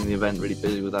 Planning the event, really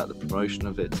busy with that, the promotion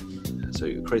of it.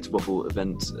 So Creative Waffle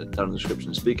event down in the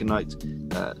description. Speaker night,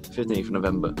 15th of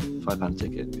November, £5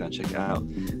 ticket. Go and check it out.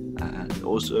 And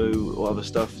also all other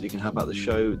stuff you can help out the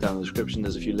show down in the description.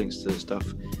 There's a few links to the stuff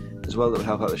as well that will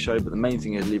help out the show. But the main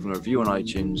thing is leaving a review on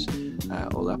iTunes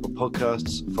or the Apple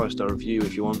Podcasts, 5-star review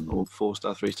if you want, or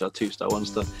 4-star, 3-star, 2-star,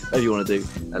 1-star, whatever you want to do.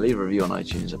 Leave a review on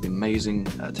iTunes. That'd be amazing.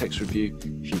 Text review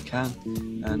if you can.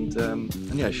 And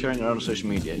sharing it around on social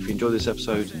media. If you enjoyed this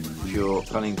episode, if you're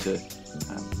planning to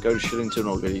go to Shillington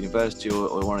or go to university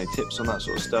or want any tips on that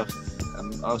sort of stuff,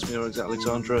 ask me or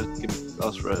Alexandra,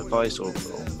 ask for advice or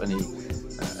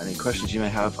any questions you may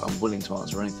have. I'm willing to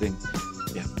answer anything.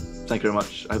 Yeah, thank you very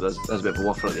much. I hope that's a bit of a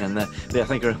waffle at the end there. But yeah,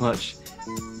 thank you very much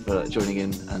for joining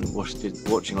in and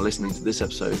watching or listening to this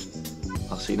episode.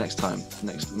 I'll see you next time,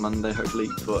 next Monday, hopefully,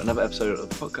 for another episode of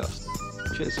the podcast.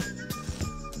 Cheers.